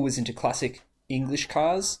uncle was into classic English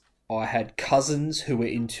cars. I had cousins who were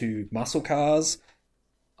into muscle cars.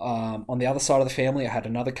 On the other side of the family, I had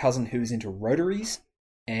another cousin who was into rotaries,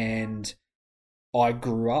 and I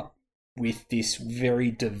grew up with this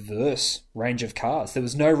very diverse range of cars. There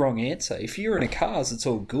was no wrong answer. If you're into cars, it's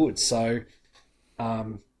all good. So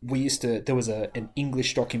there was an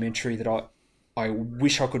English documentary that I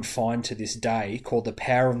wish I could find to this day, called The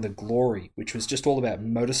Power and the Glory, which was just all about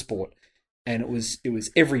motorsport. And it was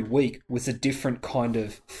every week was a different kind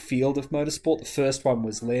of field of motorsport. The first one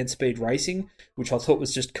was land speed racing, which I thought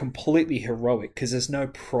was just completely heroic because there's no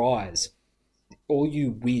prize. All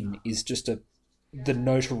you win is just the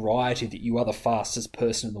notoriety that you are the fastest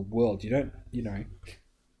person in the world. You don't,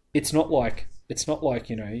 it's not like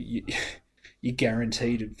you're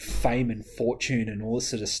guaranteed fame and fortune and all this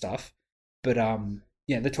sort of stuff. But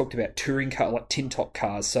they talked about touring car, like tin top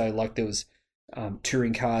cars. So like there was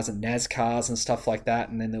touring cars and NASCARs and stuff like that,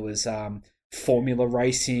 and then there was formula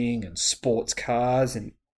racing and sports cars,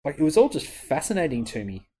 and like it was all just fascinating to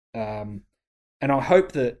me. And I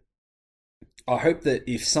hope that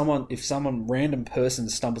if some random person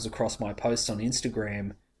stumbles across my posts on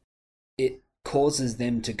Instagram, it causes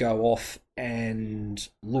them to go off and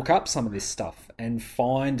look up some of this stuff and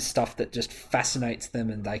find stuff that just fascinates them,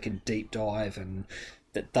 and they can deep dive, and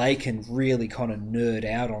that they can really kind of nerd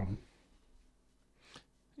out on.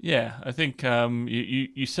 Yeah, I think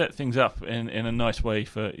you set things up in a nice way.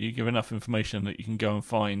 For you give enough information that you can go and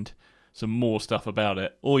find some more stuff about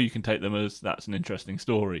it, or you can take them as that's an interesting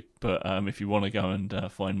story. But if you want to go and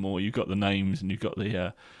find more, you've got the names and you've got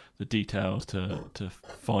the details to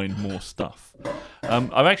find more stuff.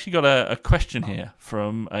 I've actually got a question here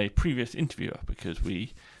from a previous interviewer, because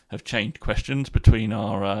we have changed questions between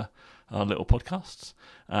our little podcasts.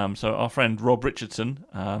 So our friend Rob Richardson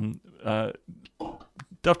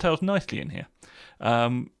dovetails nicely in here.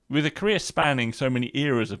 With a career spanning so many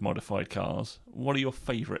eras of modified cars, what are your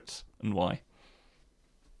favourites and why?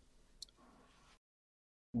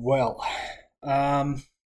 Well, one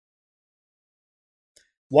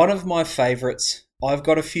of my favourites, I've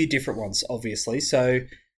got a few different ones, obviously. So,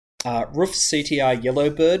 Roof's CTR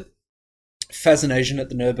Yellowbird, Fascination at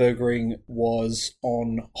the Nürburgring was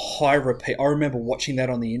on high repeat. I remember watching that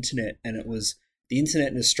on the internet, and the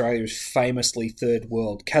internet in Australia is famously third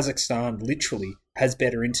world. Kazakhstan literally has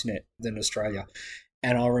better internet than Australia.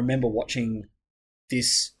 And I remember watching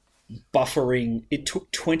this buffering. It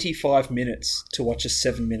took 25 minutes to watch a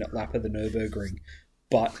 7-minute lap of the Nürburgring,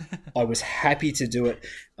 but I was happy to do it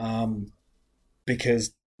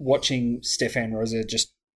because watching Stefan Rosa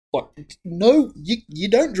just, like, no, you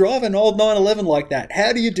don't drive an old 911 like that.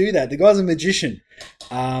 How do you do that? The guy's a magician.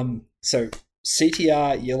 So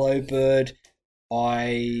CTR Yellowbird.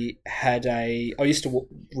 I used to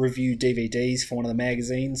review DVDs for one of the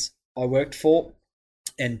magazines I worked for,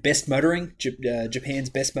 and Best Motoring, Japan's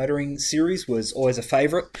Best Motoring series, was always a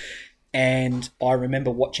favourite. And I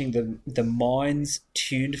remember watching the Mines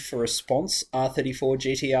Tuned for Response R34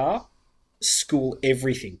 GTR school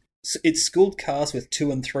everything. It schooled cars with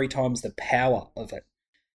 2 and 3 times the power of it.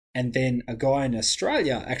 And then a guy in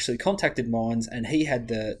Australia actually contacted Mines, and he had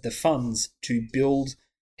the funds to build.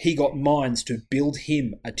 He got Mines to build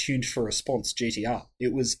him a Tuned for Response GTR.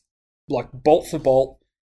 It was like bolt for bolt,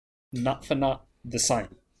 nut for nut, the same.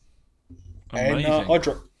 Amazing. And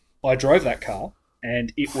I drove that car,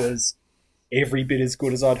 and it was every bit as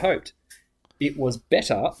good as I'd hoped. It was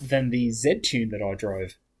better than the Z-Tune that I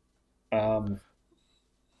drove. I'm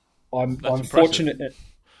fortunate.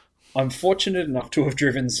 I'm fortunate enough to have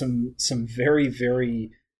driven some very,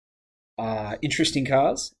 very interesting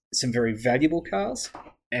cars, some very valuable cars,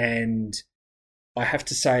 and I have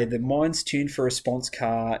to say the Mines Tuned for Response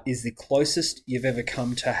car is the closest you've ever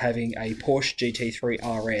come to having a Porsche GT3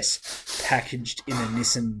 RS packaged in a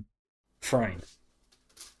Nissan frame.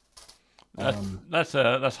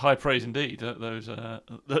 That's high praise indeed. Those are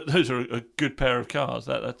a good pair of cars.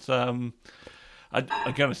 I'm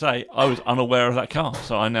going to say I was unaware of that car,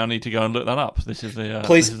 so I now need to go and look that up. This is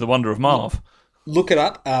the wonder of Marv. Look it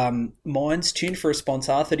up. Mines Tuned for Response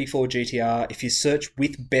R34 GTR. If you search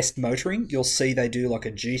with Best Motoring, you'll see they do like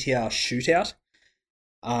a GTR shootout.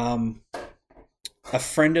 A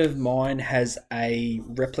friend of mine has a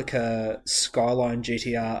replica Skyline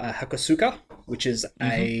GTR Hakosuka, which is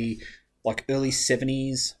a like early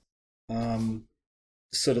 70s,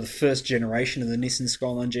 sort of the first generation of the Nissan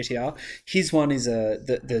Skyline GTR. His one is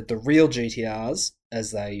the real GTRs, as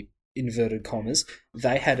they inverted commas.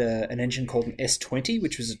 They had an engine called an S20,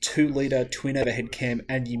 which was a 2-litre twin overhead cam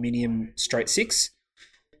aluminium straight six.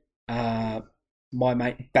 My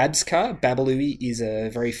mate Bab's car, Babalui, is a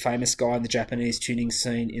very famous guy in the Japanese tuning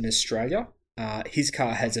scene in Australia. His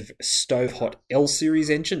car has a stove-hot L-series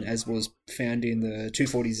engine, as was found in the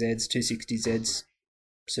 240Zs, 260Zs,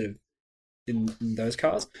 sort of in those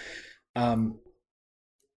cars. I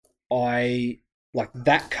like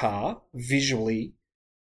that car visually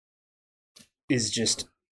is just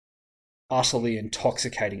utterly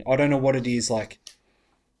intoxicating. I don't know what it is. Like,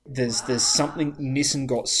 there's something Nissan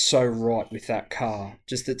got so right with that car,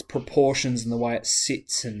 just its proportions and the way it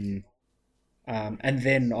sits, and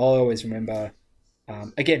then I always remember,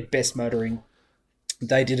 again, Best Motoring.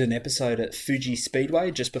 They did an episode at Fuji Speedway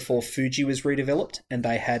just before Fuji was redeveloped, and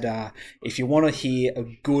they had, if you want to hear a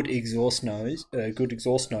good exhaust note,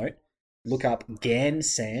 look up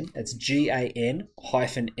Gansan. That's GAN-SAN.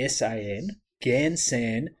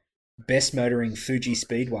 Gansan Best Motoring Fuji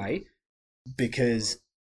Speedway, because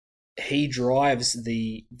he drives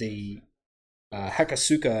the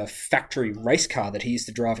Hakosuka factory race car that he used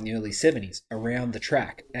to drive in the early 70s around the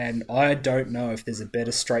track, and I don't know if there's a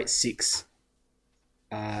better straight six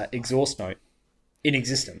exhaust note in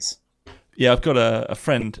existence. Yeah, I've got a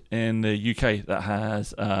friend in the UK that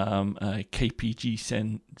has a KPG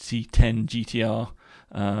C10 GTR,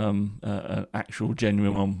 an actual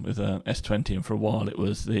genuine one with an S20, and for a while it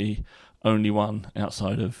was the only one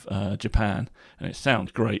outside of Japan, and it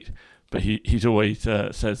sounds great, but he's always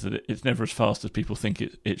says that it's never as fast as people think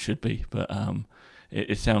it should be, but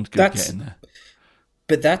it sounds good getting there.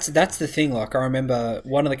 But that's the thing. Like, I remember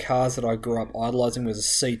one of the cars that I grew up idolising was a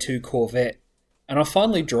C2 Corvette, and I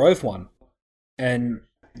finally drove one. And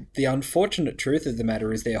the unfortunate truth of the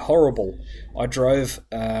matter is they're horrible. I drove,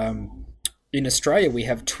 in Australia we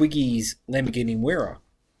have Twiggy's Lamborghini Miura.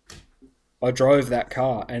 I drove that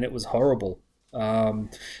car and it was horrible.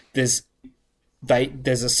 There's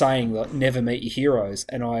there's a saying that never meet your heroes,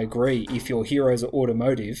 and I agree. If your heroes are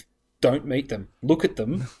automotive, don't meet them. Look at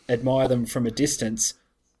them, admire them from a distance.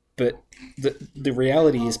 But the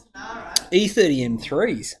reality is E30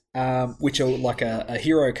 M3s, which are like a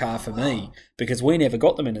hero car for me, because we never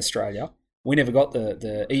got them in Australia. We never got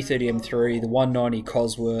the E30 M3, the 190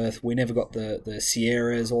 Cosworth. We never got the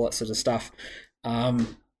Sierras, all that sort of stuff.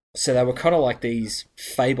 So they were kind of like these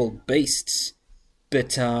fabled beasts.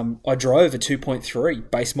 But I drove a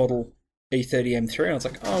 2.3 base model E30 M3, and I was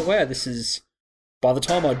like, oh, wow, this is... By the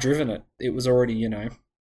time I'd driven it, it was already,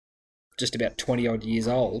 just about 20-odd years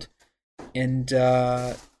old. And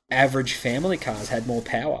average family cars had more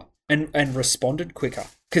power and responded quicker.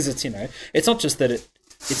 Because it's, it's not just that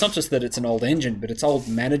it's an old engine, but it's old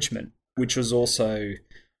management, which was also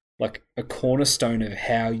like a cornerstone of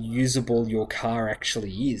how usable your car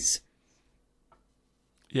actually is.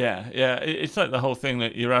 Yeah. It's like the whole thing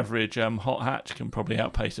that your average hot hatch can probably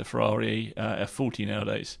outpace a Ferrari F40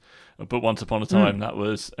 nowadays. But once upon a time, that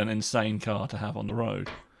was an insane car to have on the road.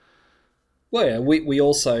 Well, yeah, we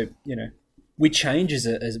also, we change as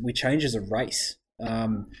a race.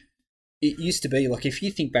 It used to be like, if you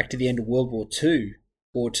think back to the end of World War II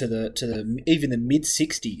or to the even the mid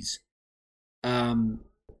 '60s,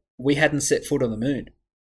 we hadn't set foot on the moon.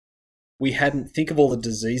 We hadn't, think of all the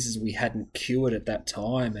diseases we hadn't cured at that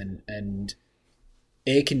time, and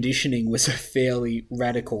air conditioning was a fairly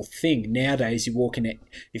radical thing. Nowadays,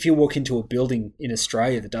 if you walk into a building in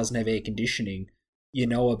Australia that doesn't have air conditioning, you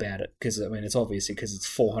know about it, because it's obviously because it's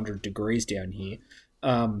 400 degrees down here.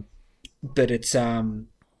 But it's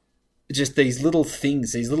just these little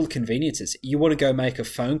things, these little conveniences. You want to go make a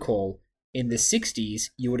phone call. In the 60s,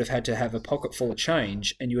 you would have had to have a pocket full of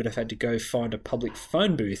change, and you would have had to go find a public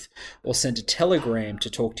phone booth or send a telegram to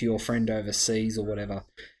talk to your friend overseas or whatever.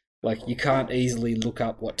 Like, you can't easily look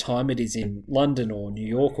up what time it is in London or New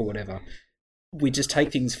York or whatever. We just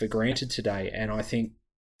take things for granted today, and I think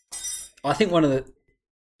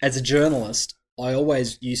as a journalist, I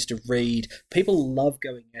always used to read, people love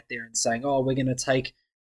going out there and saying, oh, we're going to take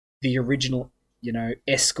the original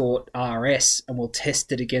Escort RS, and we'll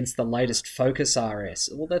test it against the latest Focus RS.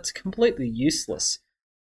 Well, that's completely useless.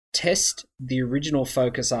 Test the original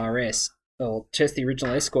Focus RS, or test the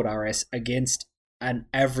original Escort RS against an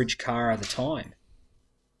average car at the time.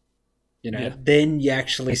 Then you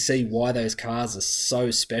actually see why those cars are so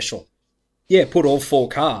special. Yeah, put all four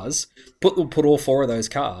of those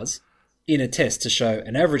cars in a test to show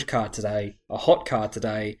an average car today, a hot car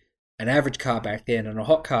today, an average car back then, and a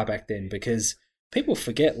hot car back then, because people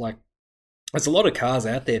forget, like, there's a lot of cars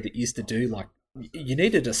out there that used to do, like, you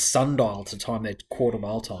needed a sundial to time their quarter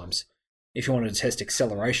mile times if you wanted to test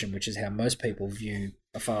acceleration, which is how most people view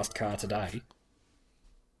a fast car today.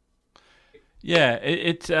 Yeah,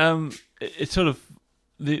 it's sort of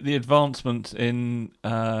the advancement in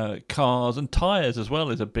cars and tyres as well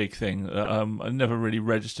is a big thing. I never really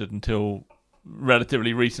registered until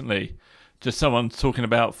relatively recently. Just someone talking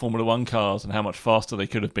about Formula One cars and how much faster they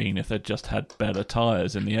could have been if they'd just had better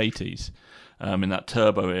tyres in the 80s, in that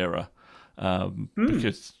turbo era,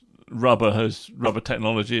 because rubber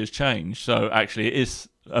technology has changed. So actually it is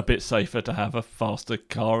a bit safer to have a faster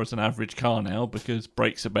car as an average car now, because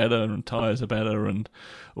brakes are better and tyres are better and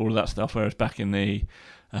all of that stuff, whereas back in the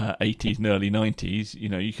 80s and early 90s,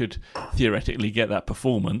 you could theoretically get that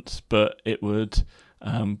performance, but it would...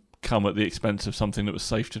 come at the expense of something that was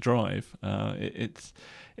safe to drive.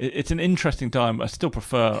 It's an interesting time. I still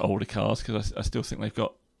prefer older cars because I still think they've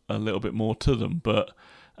got a little bit more to them, but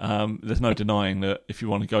there's no denying that if you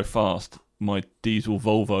want to go fast, my diesel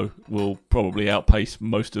Volvo will probably outpace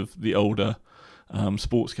most of the older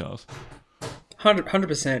sports cars.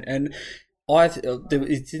 100%. And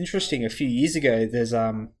it's interesting, a few years ago, there's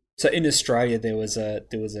so in Australia there was a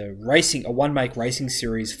one make racing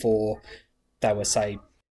series for, they were, say,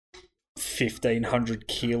 1,500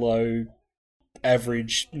 kilo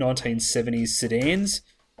average 1970s sedans,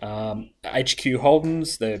 HQ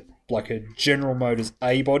Holdens. They're like a General Motors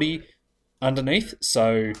A body underneath,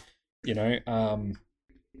 so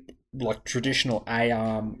like traditional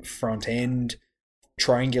A-arm front end,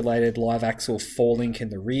 triangulated live axle forelink in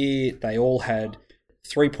the rear. They all had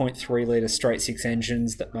 3.3 litre straight six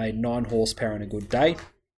engines that made 9 horsepower in a good day,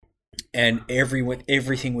 and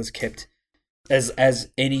everything was kept as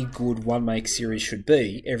any good one make series should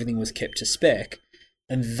be. Everything was kept to spec,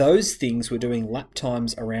 and those things were doing lap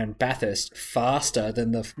times around Bathurst faster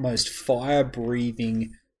than the most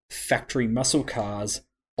fire-breathing factory muscle cars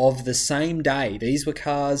of the same day. These were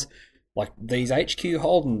cars, like these HQ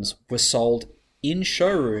Holdens were sold in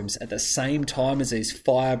showrooms at the same time as these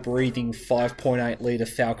fire-breathing 5.8 litre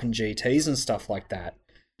Falcon GTs and stuff like that.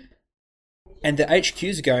 And the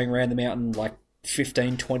HQs are going around the mountain like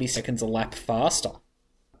 15, 20 seconds a lap faster.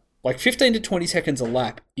 Like 15 to 20 seconds a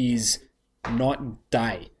lap is night and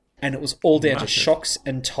day. And it was all down to shocks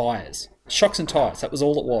and tyres. Shocks and tyres, that was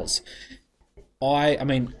all it was. I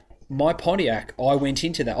mean, my Pontiac, I went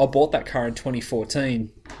into that. I bought that car in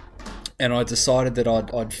 2014, and I decided that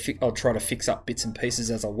I'd try to fix up bits and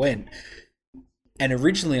pieces as I went. And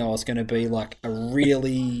originally I was going to be like a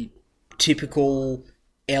really typical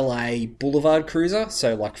LA Boulevard cruiser,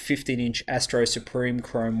 so like 15-inch Astro Supreme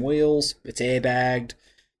chrome wheels. It's airbagged,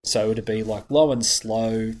 so it'd be like low and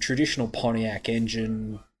slow, traditional Pontiac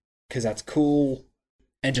engine, because that's cool,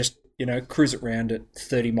 and just, you know, cruise it around at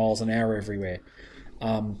 30 miles an hour everywhere.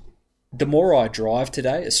 The more I drive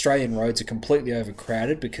today, Australian roads are completely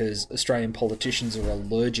overcrowded because Australian politicians are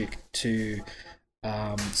allergic to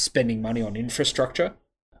spending money on infrastructure.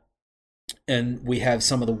 And we have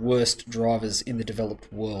some of the worst drivers in the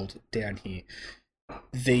developed world down here.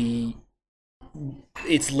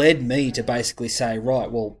 It's led me to basically say,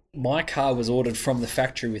 right, well, my car was ordered from the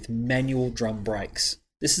factory with manual drum brakes.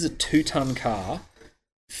 This is a 2-ton car,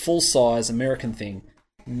 full-size American thing,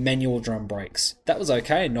 manual drum brakes. That was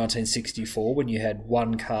okay in 1964 when you had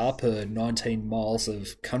one car per 19 miles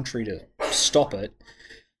of country to stop it.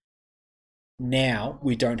 Now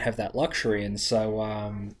we don't have that luxury, and so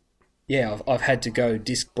I've had to go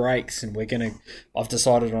disc brakes, and I've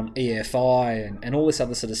decided on EFI and all this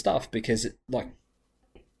other sort of stuff, because they're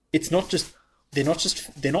not just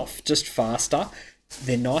faster,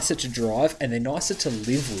 they're nicer to drive, and they're nicer to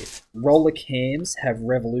live with. Roller cams have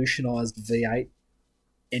revolutionised V8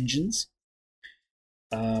 engines.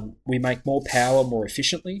 We make more power more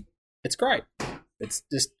efficiently. It's great. It's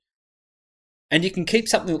just, and you can keep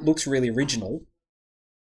something that looks really original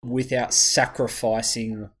without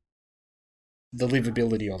sacrificing the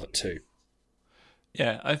livability of it too.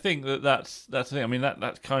 Yeah, I think that's the thing. I mean,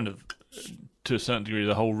 that's kind of, to a certain degree,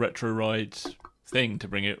 the whole retro rides thing, to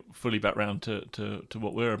bring it fully back round to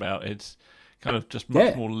what we're about. It's kind of just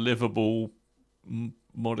much more livable,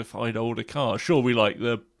 modified older cars. Sure, we like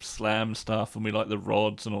the slam stuff and we like the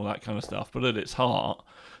rods and all that kind of stuff, but at its heart,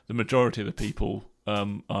 the majority of the people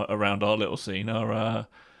around our little scene are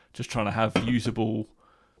just trying to have usable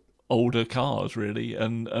older cars, really,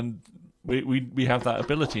 and we have that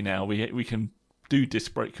ability now. We can do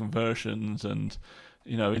disc brake conversions and,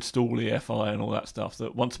 you know, install EFI and all that stuff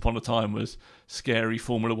that once upon a time was scary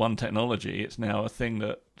Formula One technology. It's now a thing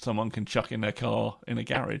that someone can chuck in their car in a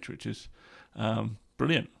garage, which is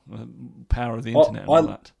brilliant. The power of the internet and all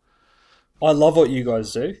that. I love what you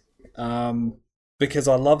guys do, because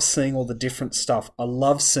I love seeing all the different stuff. I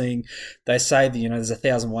love seeing, they say that, you know, there's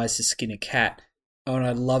 1,000 ways to skin a cat, and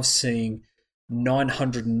I love seeing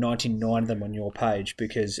 999 of them on your page,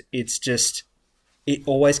 because it's just, it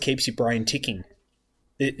always keeps your brain ticking.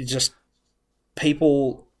 It just,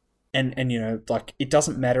 people, and you know, like, it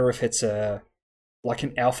doesn't matter if it's like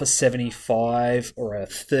an Alpha 75 or a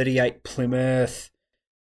 38 Plymouth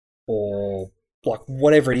or like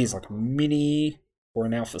whatever it is, like a Mini or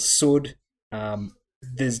an Alpha Sud.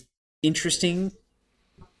 There's interesting,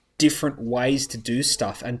 different ways to do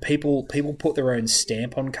stuff, and people put their own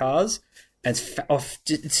stamp on cars, and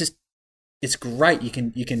it's great. You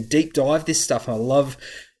can deep dive this stuff. I love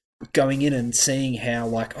going in and seeing how,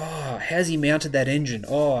 like, oh, how's he mounted that engine?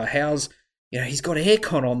 Oh, how's, you know, he's got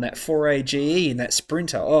aircon on that 4AGE in that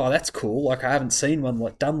Sprinter. Oh, that's cool. Like, I haven't seen one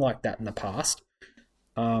done like that in the past.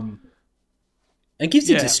 And gives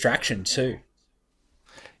you distraction too.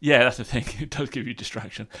 Yeah, that's the thing. It does give you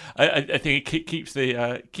distraction. I think it keeps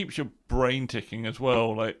keeps your brain ticking as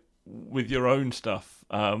well, like with your own stuff.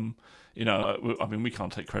 You know, I mean, we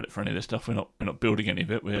can't take credit for any of this stuff. We're not building any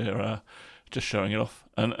of it. We're just showing it off.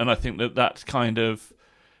 And I think that's kind of,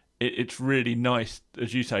 it's really nice,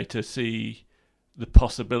 as you say, to see the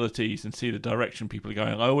possibilities and see the direction people are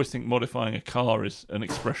going. I always think modifying a car is an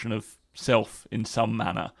expression of self in some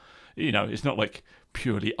manner. You know, it's not like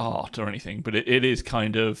purely art or anything, but it is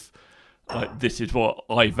kind of like, this is what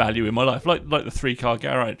I value in my life. Like the 3-car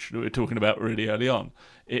garage that we were talking about really early on.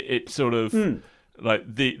 It's sort of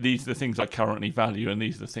like these are the things I currently value, and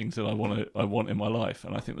these are the things that I want in my life.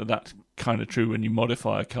 And I think that's kind of true when you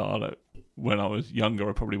modify a car. Like, when I was younger,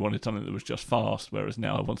 I probably wanted something that was just fast, whereas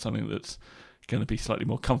now I want something that's going to be slightly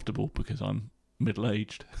more comfortable because I'm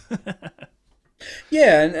middle-aged.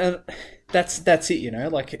 Yeah, and that's it. You know,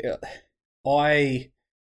 like, I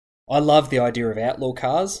love the idea of outlaw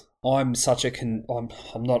cars. I'm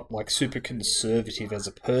not like super conservative as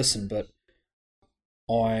a person, but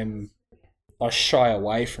I shy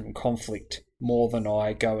away from conflict more than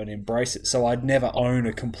I go and embrace it. So I'd never own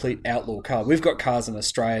a complete outlaw car. We've got cars in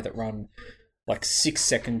Australia that run like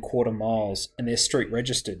 6-second quarter miles and they're street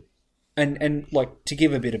registered. And like, to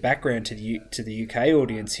give a bit of background to the UK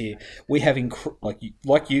audience here, we have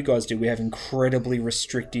like you guys do, we have incredibly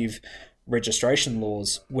restrictive registration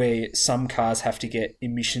laws where some cars have to get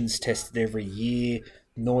emissions tested every year,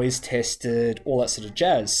 noise tested, all that sort of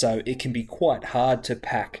jazz. So it can be quite hard to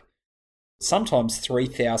pack sometimes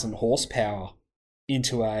 3,000 horsepower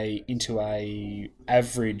into a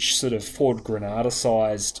average sort of Ford Granada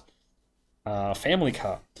sized family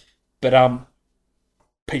car. But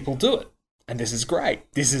people do it, and this is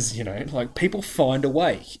great. This is, like, people find a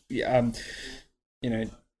way. And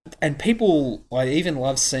people, I even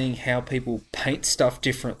love seeing how people paint stuff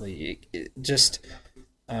differently. It just,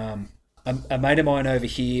 a mate of mine over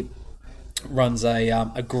here runs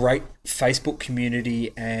a great Facebook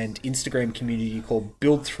community and Instagram community called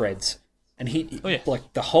Build Threads, and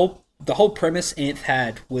like the whole premise Anth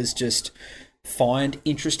had was just find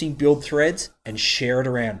interesting build threads and share it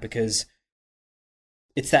around, because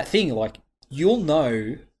it's that thing, like, you'll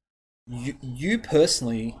know, you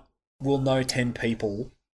personally will know 10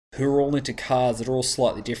 people who are all into cars that are all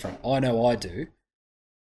slightly different. I know I do.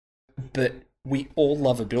 But we all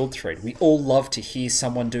love a build thread. We all love to hear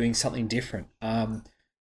someone doing something different. A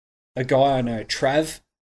guy I know, Trav,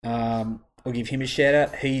 I'll give him a shout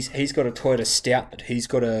out. He's got a Toyota Stout that he's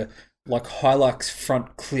got a like Hilux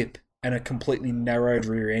front clip and a completely narrowed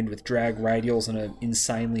rear end with drag radials and an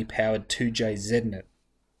insanely powered 2JZ in it.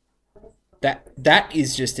 That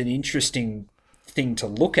is just an interesting thing to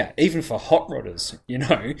look at, even for hot rodders.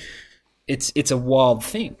 It's a wild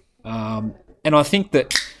thing. And I think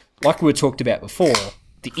that, like we talked about before,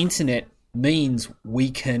 the internet means we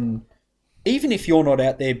can, even if you're not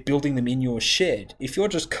out there building them in your shed, if you're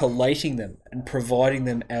just collating them and providing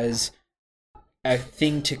them as a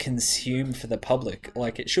thing to consume for the public,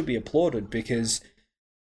 like, it should be applauded, because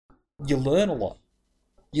you learn a lot.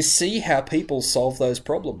 You see how people solve those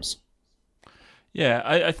problems. Yeah,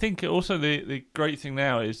 I think also the great thing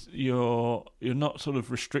now is you're not sort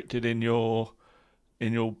of restricted in your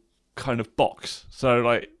kind of box. So,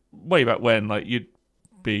 like, way back when, like, you'd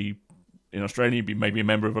be in Australia, you'd be maybe a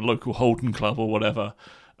member of a local Holden club or whatever,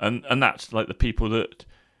 and that's like the people that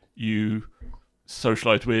you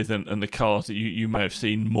socialise with and the cars that you may have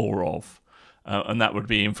seen more of, and that would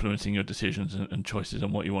be influencing your decisions and choices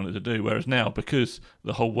on what you wanted to do. Whereas now, because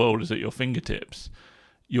the whole world is at your fingertips,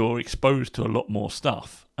 you're exposed to a lot more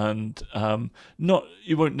stuff, and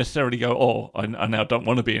you won't necessarily go, oh, I now don't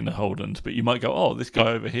want to be in the Holdens, but you might go, oh, this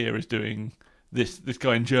guy over here is doing this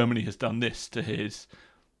guy in Germany has done this to his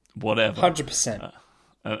whatever. 100%.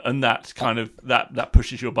 And that's kind of, that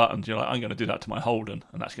pushes your buttons. You're like, I'm going to do that to my Holden,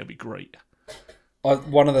 and that's going to be great.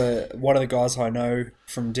 One of the guys I know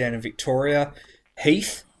from down in Victoria,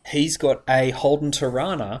 Heath, he's got a Holden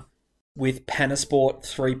Tirana with Panasport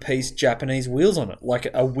 3-piece Japanese wheels on it, like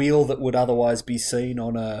a wheel that would otherwise be seen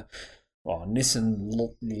on a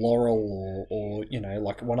Nissan Laurel or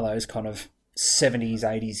like one of those kind of 70s,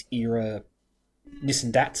 80s era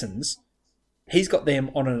Nissan Datsuns. He's got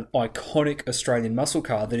them on an iconic Australian muscle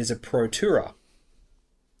car that is a Pro Tourer.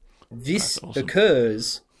 This awesome.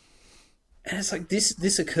 Occurs, and it's like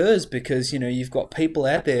this occurs because you've got people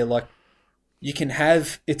out there, like, you can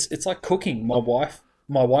have it's like cooking. My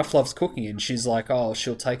wife loves cooking, and she's like, oh,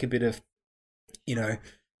 she'll take a bit of,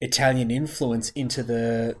 Italian influence into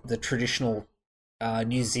the traditional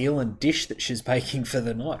New Zealand dish that she's baking for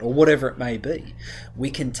the night, or whatever it may be. We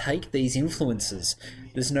can take these influences.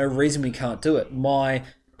 There's no reason we can't do it.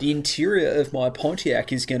 The interior of my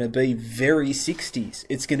Pontiac is going to be very 60s.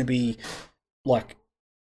 It's going to be like,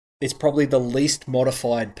 it's probably the least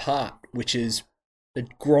modified part, which is the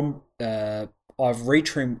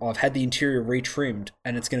I've had the interior retrimmed,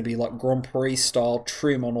 and it's going to be like Grand Prix style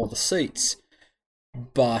trim on all the seats.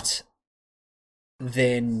 But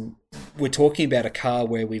then we're talking about a car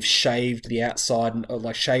where we've shaved the outside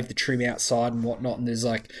and shaved the trim outside and whatnot, and there's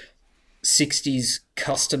like 60s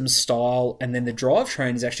custom style, and then the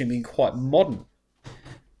drivetrain is actually being quite modern.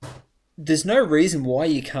 There's no reason why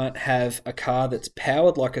you can't have a car that's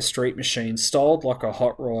powered like a street machine, styled like a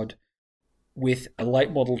hot rod, with a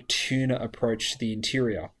late model tuner approach to the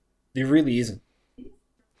interior. There really isn't.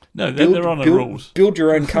 No, there are no rules. Build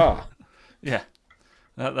your own car. Yeah.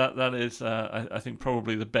 That is, I think,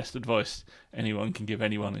 probably the best advice anyone can give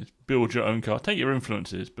anyone is build your own car. Take your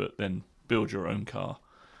influences, but then build your own car.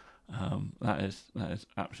 That is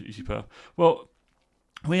absolutely superb. Well,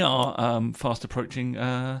 we are fast approaching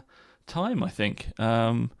time, I think.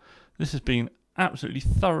 This has been absolutely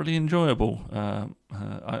thoroughly enjoyable.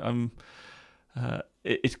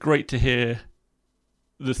 It's great to hear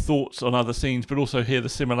the thoughts on other scenes, but also hear the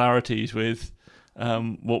similarities with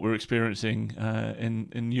what we're experiencing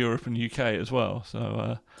in Europe and UK as well.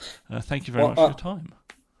 So thank you very much for your time.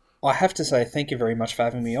 I have to say thank you very much for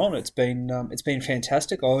having me on. It's been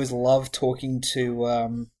fantastic. I always love talking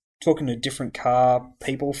to different car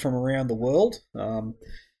people from around the world.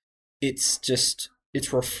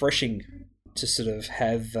 It's refreshing to sort of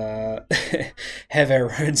have have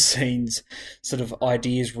our own scenes, sort of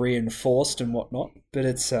ideas reinforced and whatnot. But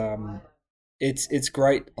it's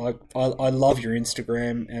great. I love your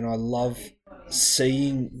Instagram, and I love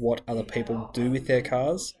seeing what other people do with their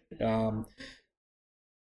cars.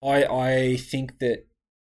 I think that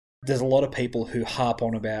there's a lot of people who harp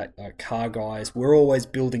on about car guys. We're always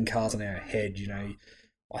building cars in our head, you know.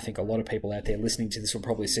 I think a lot of people out there listening to this will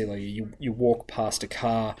probably see, like, you walk past a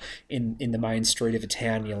car in the main street of a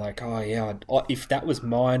town, and you're like, oh yeah, if that was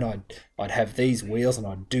mine, I'd have these wheels, and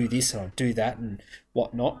I'd do this and I'd do that and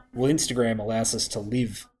whatnot. Well, Instagram allows us to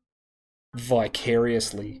live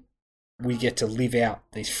vicariously. We get to live out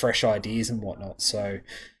these fresh ideas and whatnot. So,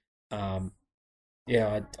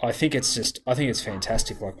 yeah, I think it's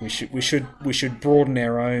fantastic. Like, we should broaden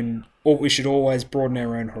our own, or we should always broaden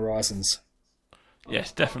our own horizons.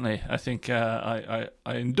 Yes, definitely. I think I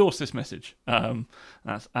endorse this message.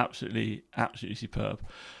 That's absolutely superb.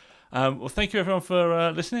 Well, thank you everyone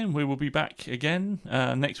for listening. We will be back again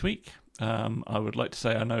next week. I would like to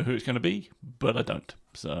say I know who it's going to be, but I don't.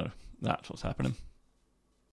 So that's what's happening.